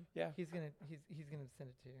of it? Yeah. He's gonna send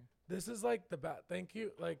it to you. This is like the best. Thank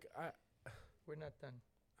you. Like, We're not done.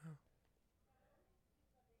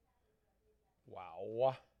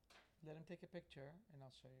 Wow. Let him take a picture, and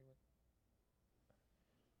I'll show you what.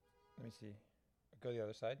 Let me see. Go the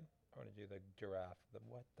other side. I want to do the giraffe.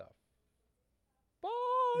 What the fuck?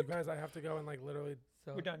 you guys, I have to go and like literally.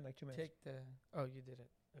 So We're done in like 2 minutes. take the. Oh, you did it.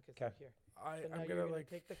 Okay, so 'Kay. here. So I'm now you're gonna gonna like.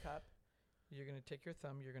 take the cup. You're gonna take your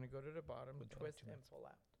thumb. You're gonna go to the bottom, We're done in twist, 2 and minutes. pull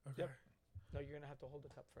out. Okay. Yep. No, you're gonna have to hold the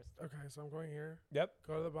cup first. Okay, so I'm going here. Yep.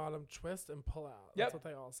 Go to the bottom, twist, and pull out. Yep. That's what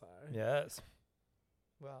they all say. Yes.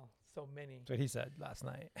 Well, so many. That's what he said last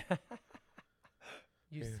night.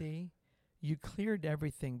 You see, you cleared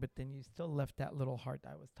everything, but then you still left that little heart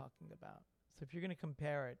I was talking about. So if you're gonna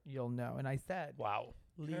compare it, you'll know. And I said, Wow.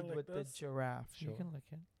 lead lick with this? the giraffe. Sure. You can lick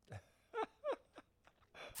it.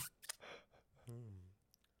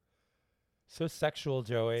 So sexual,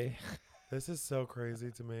 Joey. This is so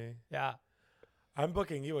crazy to me. Yeah. I'm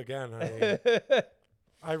booking you again, honey.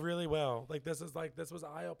 I really will. This was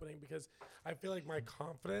eye-opening because I feel like my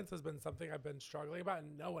confidence has been something I've been struggling about,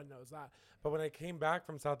 and no one knows that. But when I came back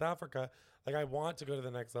from South Africa, I want to go to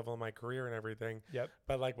the next level in my career and everything. Yep.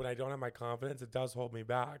 But when I don't have my confidence, it does hold me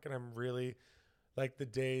back. And I'm really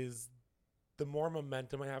the more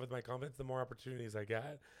momentum I have with my confidence, the more opportunities I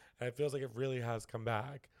get. And it feels like it really has come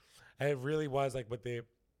back. And it really was with the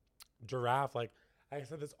giraffe, I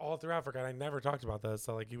said this all through Africa, and I never talked about this.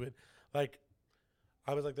 So you would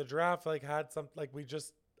I was the giraffe had some we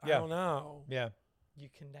just I don't know. Yeah. You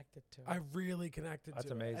connected to it. I really connected That's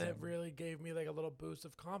to amazing. it. And it really gave me a little boost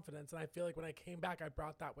of confidence. And I feel when I came back, I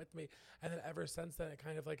brought that with me. And then ever since then, it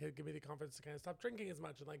kind of it gave me the confidence to kind of stop drinking as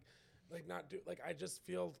much and not do I just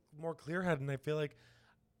feel more clear-headed. And I feel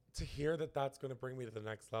to hear that that's going to bring me to the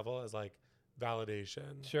next level is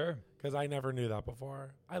validation. Sure. Because I never knew that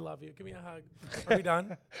before. I love you. Give me a hug. Are we done?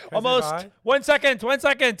 Can I say Almost. bye? 1 second. 1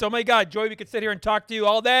 second. Oh my God, Joey, we could sit here and talk to you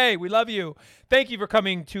all day. We love you. Thank you for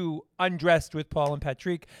coming to Undressed with Paul and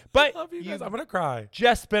Patrick. But I love you guys. you've I'm going to cry.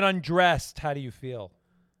 just been undressed. How do you feel?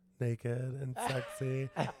 Naked and sexy,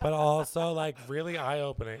 but also really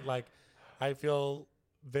eye-opening. I feel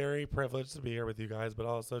very privileged to be here with you guys, but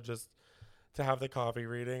also just to have the coffee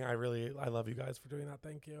reading. I love you guys for doing that.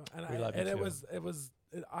 Thank you. And We love you and too. it was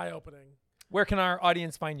eye-opening. Where can our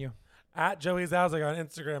audience find you? At Joey Zauzig on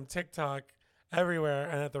Instagram, TikTok, everywhere,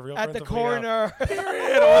 and at the Real At Prince the of WeHo. corner.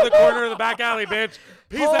 Period. Or the corner of the back alley, bitch.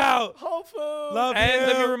 Peace out. Whole Foods. Love And you.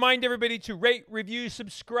 let me remind everybody to rate, review,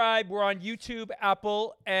 subscribe. We're on YouTube,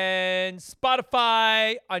 Apple, and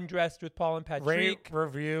Spotify. Undressed with Paul and Patrick. Rate,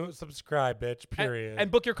 review, subscribe, bitch. Period.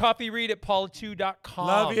 And book your coffee read at paula2.com.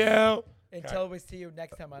 love you. Until we see you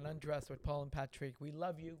next time on Undressed with Paul and Patrick. We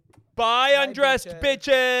love you. Bye, Bye, undressed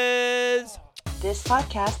bitches. This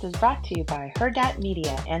podcast is brought to you by Herdat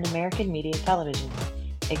Media and American Media Television.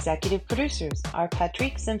 Executive producers are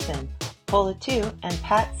Patrick Simpson, Paula 2, and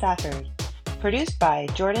Pat Safford. Produced by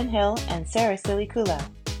Jordan Hill and Sarah Silicula.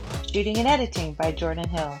 Shooting and editing by Jordan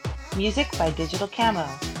Hill. Music by Digital Camo.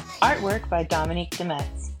 Artwork by Dominique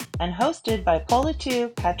Demetz. And hosted by Paula 2,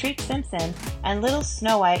 Patrick Simpson, and Little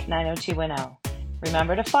Snow White 90210.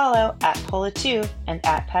 Remember to follow at Paula 2 and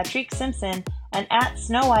at Patrick Simpson and at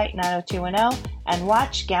Snow White 90210 and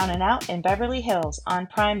watch Gown and Out in Beverly Hills on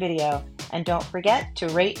Prime Video. And don't forget to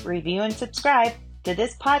rate, review, and subscribe to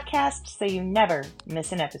this podcast so you never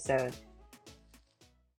miss an episode.